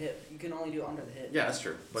under the hip. You can only do it under the hip. Yeah, that's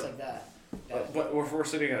true. It's But like that. but if we're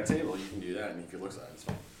sitting at a table, you can do that, and if he looks at it, it's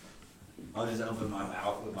fine. I'll just open my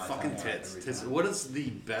mouth with my Fucking tongue out tits. every Tits. time. What is the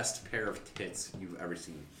best pair of tits you've ever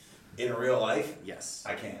seen? In real life? Yes.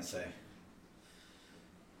 I can't say.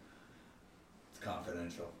 It's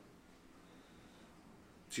confidential.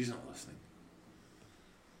 She's not listening.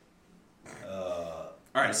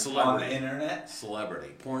 All right, On celebrity. the internet? Celebrity.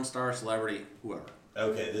 Porn star, celebrity, whoever.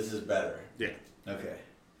 Okay, this is better. Yeah. Okay.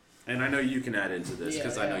 And I know you can add into this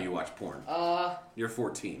because I know Yeah. you watch porn. You're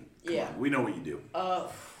 14. Come Yeah. on, we know what you do.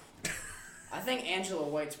 I think Angela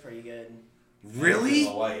White's pretty good. Really?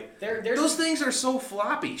 Angela White. There's Those things are so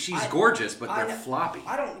floppy. She's I- gorgeous, but I they're know- floppy.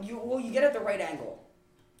 You get it the right angle.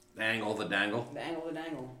 The angle, the dangle. The angle, the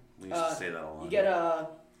dangle. We used to say that a lot. You get a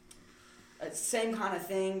same kind of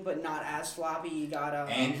thing, but not as floppy. You got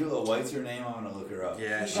a Angela White's her name. I'm gonna look her up.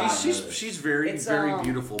 Yeah, You got- she's very It's, very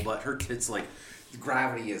beautiful, but her tits like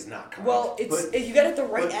gravity is not coming. well, But- if you get it the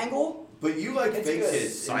right but- angle, But you like It's fake good.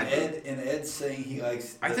 tits, and Side Ed's saying he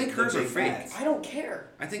likes. I think hers are big fake. ass. I don't care.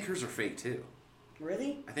 I think hers are fake too.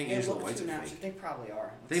 Really? I think They Angela look White's too are natural. fake. They probably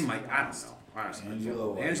are. They Let's might. be I don't honest. know. Honestly.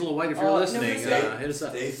 Angela White. Angela White, if you're No, listening, who's that? hit us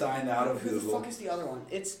up. They signed out of Who the Google. fuck is the other one?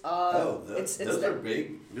 It's Those it's are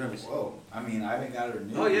big. You know what I mean? Whoa. I mean, I haven't got her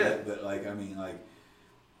new Oh, yeah. yet, but like, I mean, like,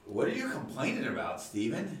 what are you complaining about,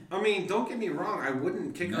 Steven? I mean, don't get me wrong. I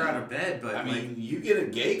wouldn't kick her No. out of bed, but I mean, like, you get a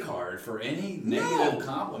gay card for any negative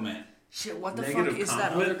compliment. shit. What the Negative fuck is that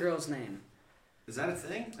compliment? other girl's name? is that a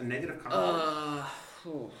thing? A negative compliment?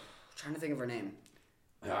 Trying to think of her name.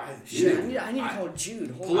 Dude, I need to call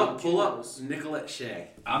Jude. Hold pull on, up, Jude pull up. knows. Nicolette Shea.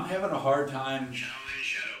 I'm having a hard time. Now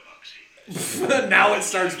in Shadowboxing. Now it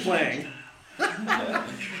starts playing.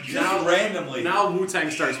 Just randomly. Now Wu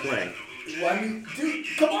Tang starts playing. Well, I mean, dude,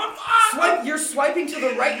 come on, fuck! Swipe. You're swiping to the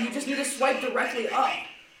right. You just need to swipe directly up.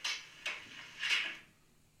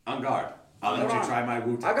 On guard. I'll let Hold you on. try my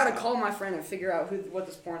Wu Tang. I gotta call my friend and figure out what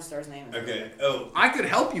this porn star's name is. Okay. Oh, I could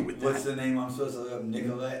help you with that. what's the name I'm supposed to look up?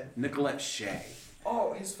 Nicolette. Nicolette Shea.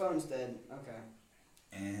 Oh, his phone's dead.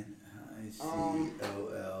 Okay.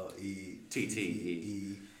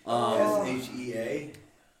 NICOLETTE. SHEA.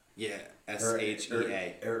 Yeah.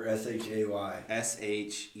 S-H-E-A. Or SHAY.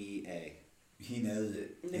 S-H-E-A. He knows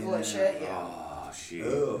it. Nicolette Shea. Yeah. Oh, shit.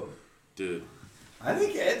 Oh, Dude. I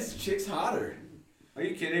think Ed's chick's hotter. Are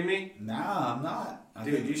you kidding me? Nah, I'm not. I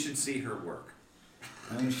Dude, think, you should see her work.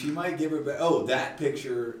 I mean, she might give her back. Oh, that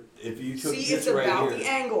picture. If you took See, this it's right about here. the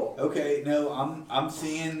angle. Okay, no, I'm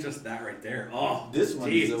seeing Just that right there. Oh, this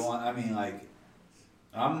one's jeez. the one. I mean, like,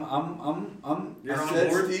 I'm. You're I on said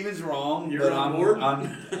board? Steven's wrong, You're but on board? I'm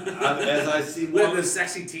as I see With more, the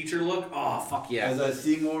sexy teacher look? Oh, fuck yeah. as I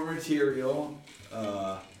see more material,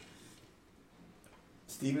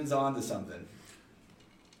 Steven's on to something.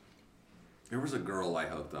 There was a girl I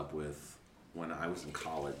hooked up with when I was in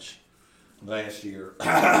college. Last year,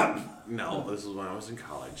 No, this was when I was in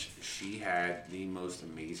college. She had the most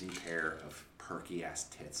amazing pair of perky ass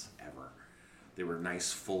tits ever. They were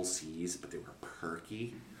nice full C's, but they were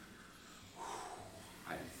perky.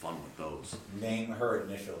 I had fun with those. name her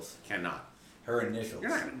initials. Cannot. Her initials. You're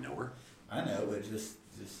not gonna know her. I know, but just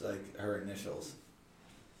like her initials,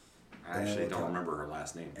 I actually don't remember her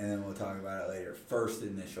last name. and then we'll talk about it later. First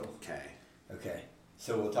initial. Okay. Okay.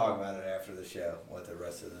 So we'll talk about it after the show. What the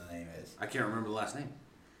rest of the name is. I can't remember the last name.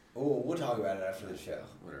 Oh, we'll talk about it after the show.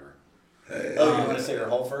 Whatever. Oh, you want to say her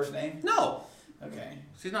whole first name? No! Okay.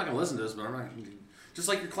 She's not gonna listen to this, but I'm not gonna. Just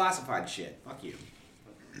like your classified shit. Fuck you.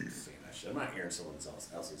 I'm not saying that shit. I'm not hearing someone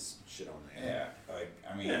else's shit on the air. Yeah. Like,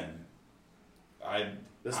 I mean, Yeah.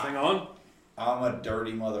 This I- thing on? I'm a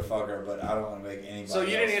dirty motherfucker, but I don't want to make anybody. So you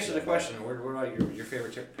didn't else answer the feel question. What about your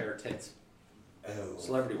favorite pair of tits? bad. Oh.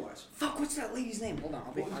 Celebrity wise. Fuck, what's that lady's name? Hold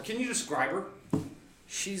on. Can you describe her?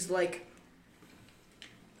 She's like.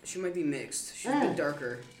 She might be mixed. She's a bit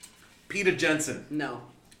darker. Peta Jensen. No.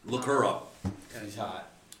 Look her up. She's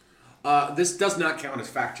hot. This does not count as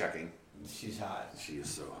fact checking. She's hot. She is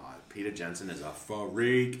so hot. Peta Jensen is a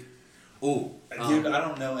freak. Oh, Dude, I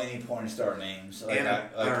don't know any porn star names. Like, Anna-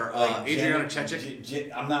 I, like, or, like Adriana Jen-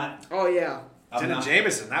 Chechik? I'm not. Oh yeah. I'm Jenna not-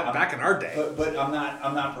 Jameson. That was back in our day. But I'm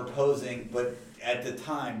not proposing. But at the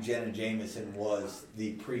time, Jenna Jameson was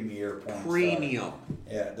the premier porn star. Premium.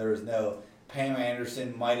 Yeah, there was no. Pam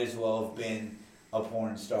Anderson might as well have been a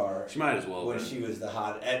porn star. She might as well. When have been. she was the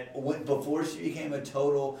hot before she became a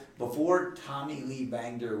total before Tommy Lee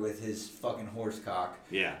banged her with his fucking horse cock.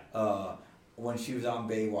 Yeah. When she was on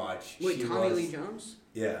Baywatch. Wait, she Tommy was, Lee Jones,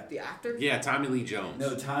 Yeah. the actor. Yeah, Tommy Lee Jones.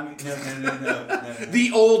 No, Tommy. No.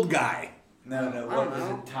 The old guy. No. I What don't was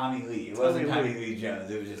know. it? Tommy Lee. It Tommy wasn't Lee. Tommy Lee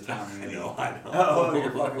Jones. It was just Tommy Lee. I know. Oh,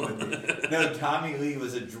 you're fucking with me. No, Tommy Lee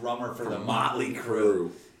was a drummer for the Motley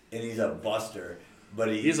Crue, and he's a buster. But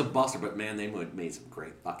He's a buster, but man, they made some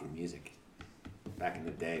great fucking music. Back in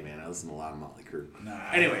the day, man, I listened to a lot of Motley Crue.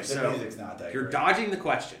 Nah, Anyway, the so music's not that you're great. dodging the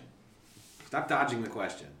question. Stop dodging the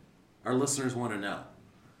question. Our listeners want to know.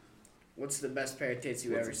 What's the best pair of tits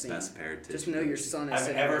you've What's ever the seen? best pair of tits Just you've know ever your seen? son is I've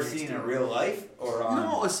sitting ever right next seen to in you. real life or on.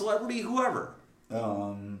 No, a celebrity, whoever.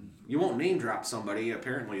 Um, You won't name drop somebody.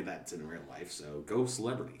 Apparently, that's in real life. So go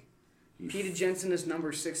celebrity. Peter Jensen is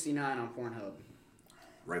number 69 on Pornhub.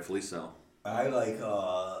 Rightfully so. I like.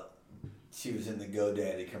 She was in the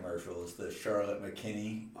GoDaddy commercials. The Charlotte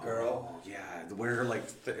McKinney girl. Oh, yeah, where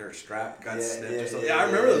her strap got Yeah, snipped yeah, or something. yeah, I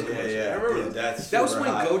remember those yeah, commercials. yeah, I remember yeah, those. that's That was super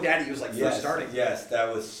when hot. GoDaddy was like Yes, first starting. Yes,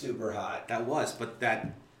 that was super hot. That was, but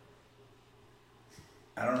that.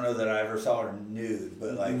 I don't know that I ever saw her nude,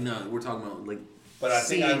 but like. No, we're talking about like. But I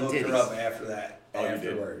think I seeing looked titties. her up after that. Oh, you did?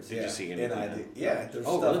 afterwards. Did you yeah. see And anything I on did. that? Yeah, there's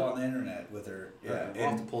Oh, stuff really? on the internet with her. Yeah, I'll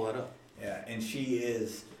have to pull that up. yeah, and she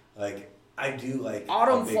is like. I do like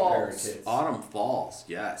Autumn a big pair of Falls. tits. Autumn Falls,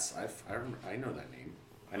 yes, I know that name.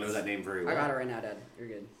 I know that name very well. I got it right now, Dad. You're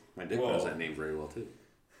good. My dick Whoa. knows that name very well too.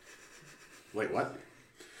 Wait, what?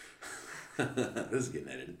 This is getting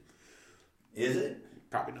edited. Is it?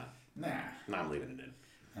 Probably not. Nah. No, I'm leaving it in.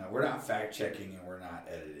 No, we're not fact checking and we're not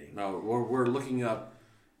editing. No, we're looking up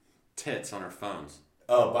tits on our phones.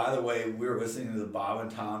 Oh, by the way, we were listening to the Bob and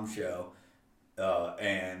Tom show,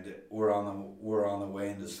 and we're on the way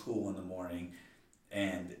into school in the morning,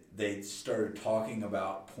 and they started talking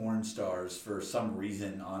about porn stars for some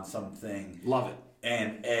reason on something. Love it.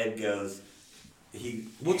 And Ed goes,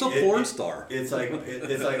 What's a porn star? It's like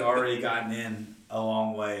already gotten in a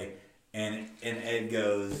long way, and Ed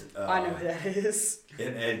goes. I know who that is.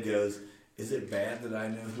 And Ed goes, is it bad that I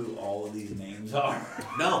know who all of these names are?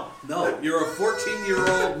 No. You're a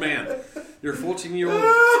 14-year-old man. You're a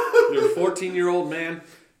 14-year-old man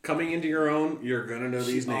coming into your own. You're gonna know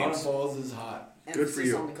these names. Autumn Falls is hot. Good for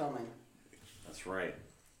you. On the coming. That's right.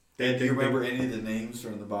 Ed, do you remember any of the names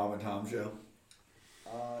from the Bob and Tom show?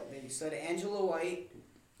 They said Angela White.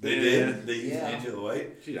 They Yeah. did. They used Yeah. Angela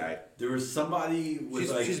White. She died. There was somebody with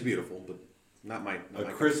She's beautiful, but not my a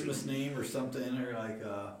Christmas name or something, or like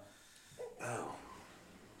Oh,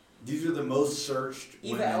 these are the most searched.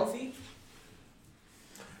 Eva women. Elfie.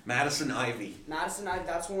 Madison Ivy. Madison,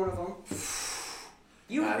 that's one of them.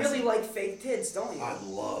 You Madison. really like fake tits, don't you? I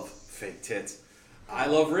love fake tits. I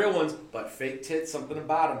love real ones, but fake tits, something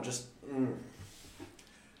about them just.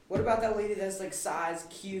 What about that lady that's like size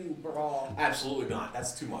Q bra, Absolutely not.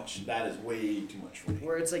 That's too much. That is way too much for me.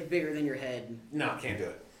 where it's like bigger than your head? No, can't do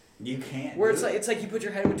it. You can't. Where do it's like you put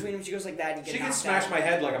your head in between them, she goes like that, and you She get can knocked smash out. my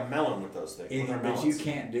head like a melon with those things. it. with her But you melons.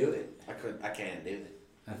 can't do it. I can't do it.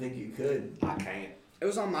 I think you could. I can't. It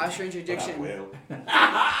was on My Strange But I Addiction. will.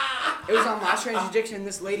 It was on My Strange Addiction, and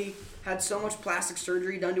this lady had so much plastic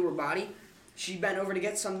surgery done to her body, she bent over to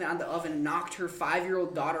get something out of the oven and knocked her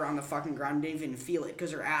 5-year-old daughter on the fucking ground and didn't even feel it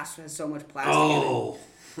because her ass has so much plastic in it. Oh,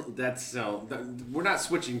 that's so. We're not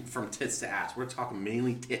switching from tits to ass. We're talking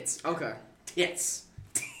mainly tits. Okay. Tits.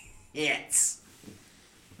 Tits.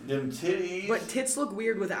 Them titties. But tits look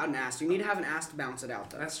weird without an ass. You need to have an ass to bounce it out,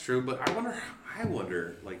 though. That's true, but I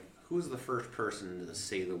wonder, like, who's the first person to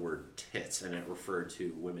say the word tits and it referred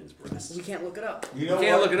to women's breasts? We can't look it up. you know You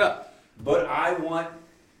can't what? look it up. But I want.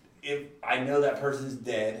 If I know that person's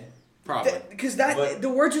dead. Probably. Because But- the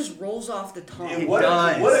word just rolls off the tongue. It What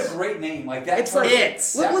does. what a great name! Like that. It's like-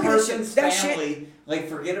 Tits. That Look at this shit. person's That shit- family. Like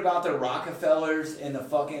forget about the Rockefellers and the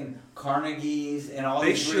fucking Carnegies and all They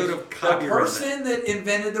these. should rich- have The copyrighted person that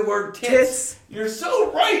invented the word tits. Tits. You're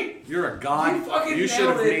so right. You're a god. You fucking You should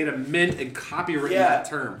have nailed it. made a mint and copywritten Yeah. that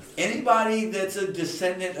term. Anybody that's a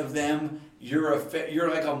descendant of them, you're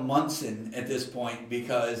like a Munson at this point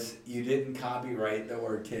because you didn't copyright the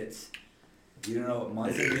word tits. You don't know what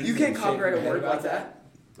Munson means? You can't shake copyright your a head word about like that.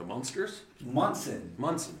 The Munsters? Munson.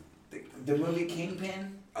 Munson. The movie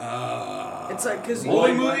Kingpin. It's like, because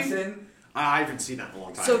Lloyd Lloyd movie? Munson. I haven't seen that in a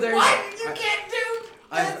long time. So there's. You can't do.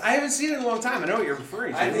 I haven't seen it in a long time. I know what you're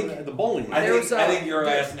referring to. I think- the bowling movie. I There think, was I a- think your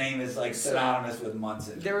there- last name is like synonymous with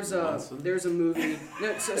Munson. There's Munson? a movie.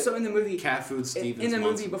 No, so in the movie, Cat Food Stevens. in the movie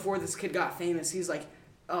Munson. before this kid got famous, he's like,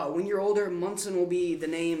 when you're older, Munson will be the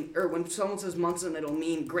name, or when someone says Munson, it'll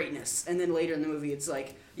mean greatness. And then later in the movie, it's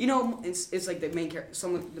like, it's like the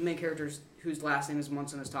main characters whose last name is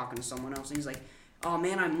Munson is talking to someone else, and he's like, oh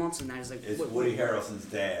man, I'm Munson. And I was like, It's what, Woody Harrelson's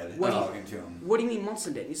dad What do you- talking to him. what do you mean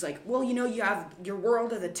Munson did? And he's like, well, you have your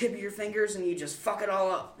world at the tip of your fingers, and you just fuck it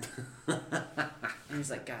all up. And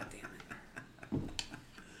he's like, God damn it.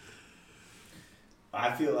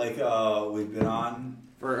 I feel like we've been on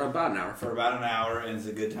For about an hour. for about an hour, and it's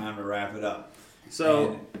a good time to wrap it up.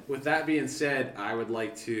 So, And- with that being said, I would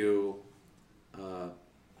like to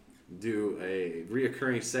do a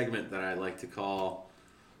reoccurring segment that I like to call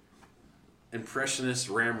Impressionist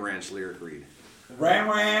Ram Ranch Lyric Read. Ram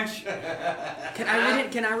Ranch. Can I read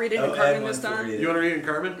it? Can I read it in Ed Cartman wants this to time? read it. You want to read it in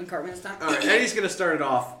Cartman? In Cartman this time? All right, Eddie's going to start it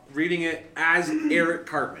off reading it as Eric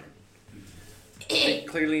Cartman. Speak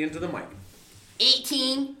clearly into the mic.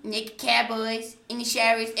 18 naked cowboys in the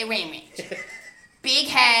showers at Ram Ranch. Big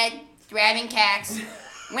head, thriving cacks,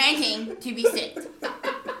 ranting to be sick.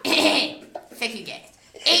 Fuck you guys.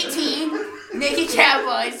 18 naked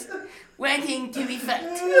cowboys wanting to be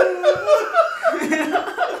fucked.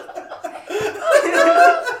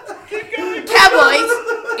 Cowboys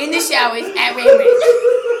in the showers at Ram Ranch.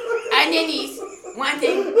 On their knees,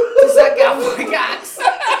 wanting to suck cowboy cocks.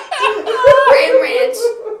 Ram Ranch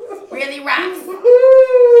really rocks.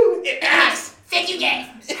 It rocks. Thank you guys.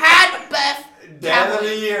 Hot buff Dad of the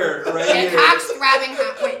cowboys. year, right Their here. cocks throbbing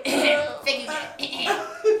hot. Wait. Thank you guys.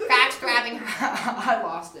 Cocks throbbing hot. I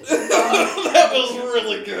lost it. That was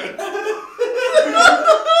really good.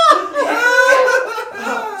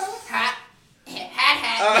 Hot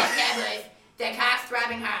cowboys. Their cocks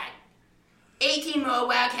throbbing hard. 18 more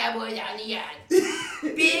wild cowboys out in the yard.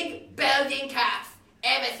 Big bulging cocks.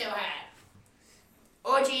 Ever so hard.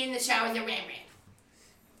 Orgy in the showers of Ram Ranch.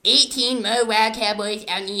 18 more wild cowboys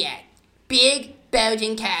out in the yard. Big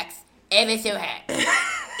bulging cocks. Ever so hard.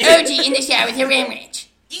 Orgy in the showers of Ram Ranch.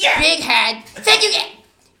 Yeah. Big head. Thank you again.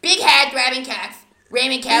 Big head throbbing cocks.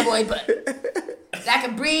 Ramming cowboy butt. Like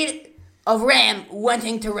a breed of ram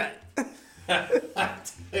wanting to run.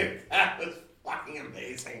 Dude, that was fucking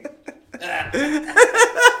amazing.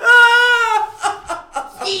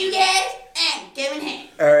 See you guys and Kevin Hand.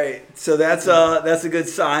 All right, so that's a good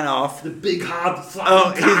sign off. The big hard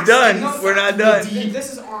Oh, he's done. We're not done.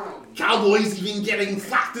 This is Arnold. Cowboys even getting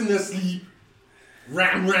fucked in their sleep.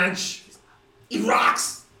 Ram Ranch. It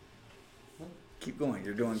rocks. Keep going.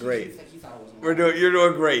 You're doing great. You thought it wasn't You're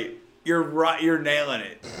doing great. You're right. You're nailing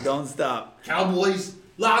it. Don't stop. Cowboys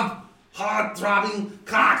love hard throbbing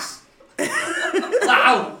cocks.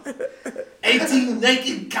 Wow. 18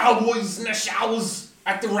 naked cowboys in the showers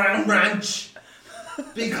at the Ram Ranch.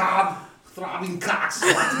 Big hard throbbing cocks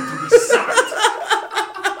wanting to be sucked.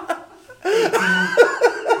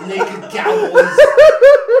 18 naked cowboys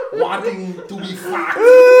wanting to be fucked.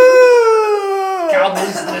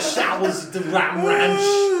 Cowboys in the showers at the Ram Ranch.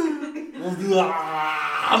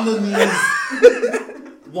 On the knees.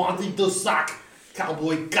 Wanting to suck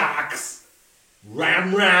cowboy cocks.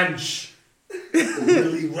 Ram Ranch.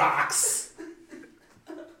 Really rocks.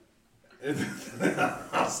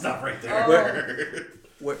 I'll stop right there.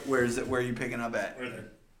 Where is it? Where are you picking up at? Right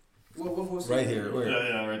there. What was Right here. Where?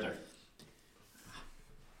 Yeah, right there.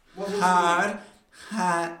 What was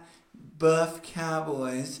Hot, buff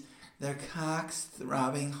cowboys. Their cocks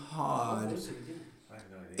throbbing hard.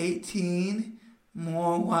 18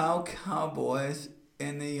 more wild cowboys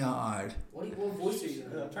in the yard. What voice are you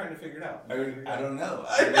doing? I'm trying to figure it out. I don't know.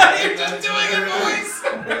 You're just doing a voice.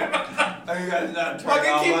 Are you guys not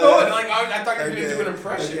Fucking keep going. Like I thought you were going to do an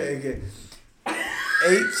impression. Okay.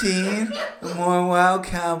 18 more wild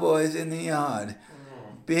cowboys in the yard.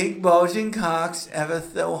 Big bulging cocks ever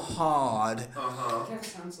so hard. That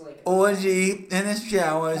sounds like Orgy in the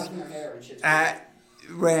showers cutting your hair and shit's at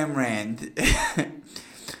Ramrand.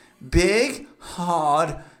 Big,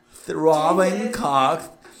 hard, throbbing cocks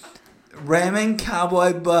ramming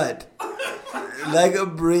cowboy butt like a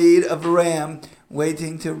breed of ram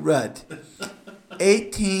waiting to rut.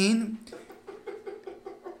 18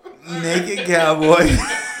 naked cowboys.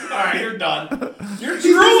 Alright, you're done. You're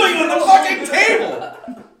drooling on the fucking table.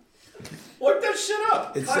 Look that shit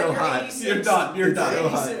up. It's so hot. 86. You're done. You're It's done. so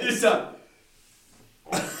hot. You're done.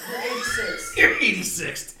 You're 86. You're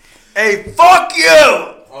 86th. Hey, fuck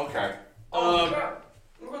you! Okay.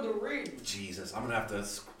 Look at the ring. Jesus, I'm gonna have to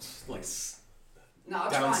like. No,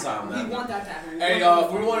 it's Down fine. sound We that. want that to happen. Hey,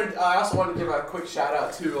 we wanted. I also wanted to give a quick shout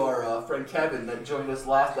out to our friend Kevin that joined us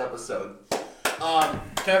last episode.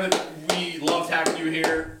 Kevin, we loved having you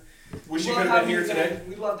here. Wish you could have been here today.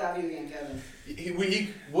 We'd love to have you again, Kevin. He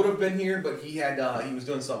would have been here, but he was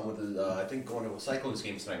doing something with his, I think going to a Cyclones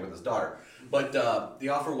game tonight with his daughter. But the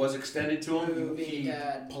offer was extended to him. Boo, He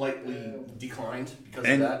Dad. politely Boo. declined because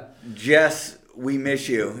And of that. Jess, we miss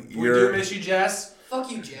you. We do miss you, Jess. Fuck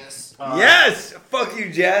you, Jess. Yes! Fuck you,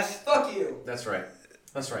 Jess. Fuck you. That's right.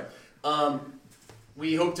 That's right.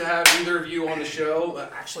 We hope to have either of you on the show.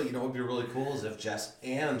 Actually, you know what would be really cool is if Jess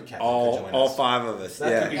and Kevin could All join all us. 5 of us. That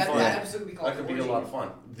Yeah. could be fun. That episode would be called That could be a Orgy. lot of fun.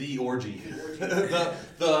 The orgy. the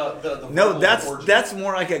No, verbal that's orgy. that's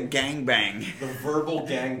more like a gangbang. The verbal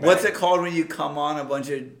gangbang. What's it called when you come on a bunch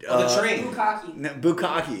of The train. Bukkake. No,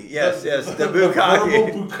 bukkake. Yes, the Verbal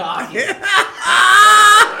bukkake. bukkake.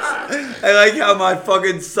 I like how my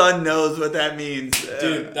fucking son knows what that means.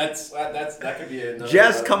 Dude, that could be another.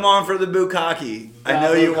 Jess, come on for the bukkake. I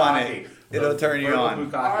know you want it. It'll turn you Verbal on.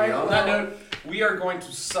 bukkake. Alright, On well- that note, we are going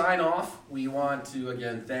to sign off. We want to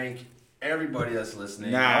again thank everybody that's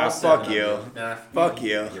listening. Nah, All 7 fuck of you. Nah, Fuck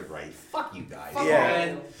you. You're right. Fuck you guys.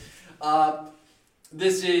 Yeah. And,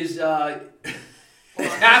 this is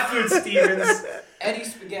Half Food Stevens, Eddie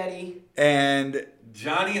Spaghetti. And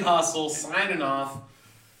Johnny Hustle signing off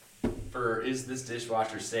for Is This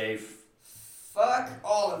Dishwasher Safe? Fuck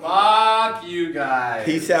all of you. Fuck you guys.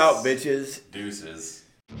 peace out, bitches. Deuces.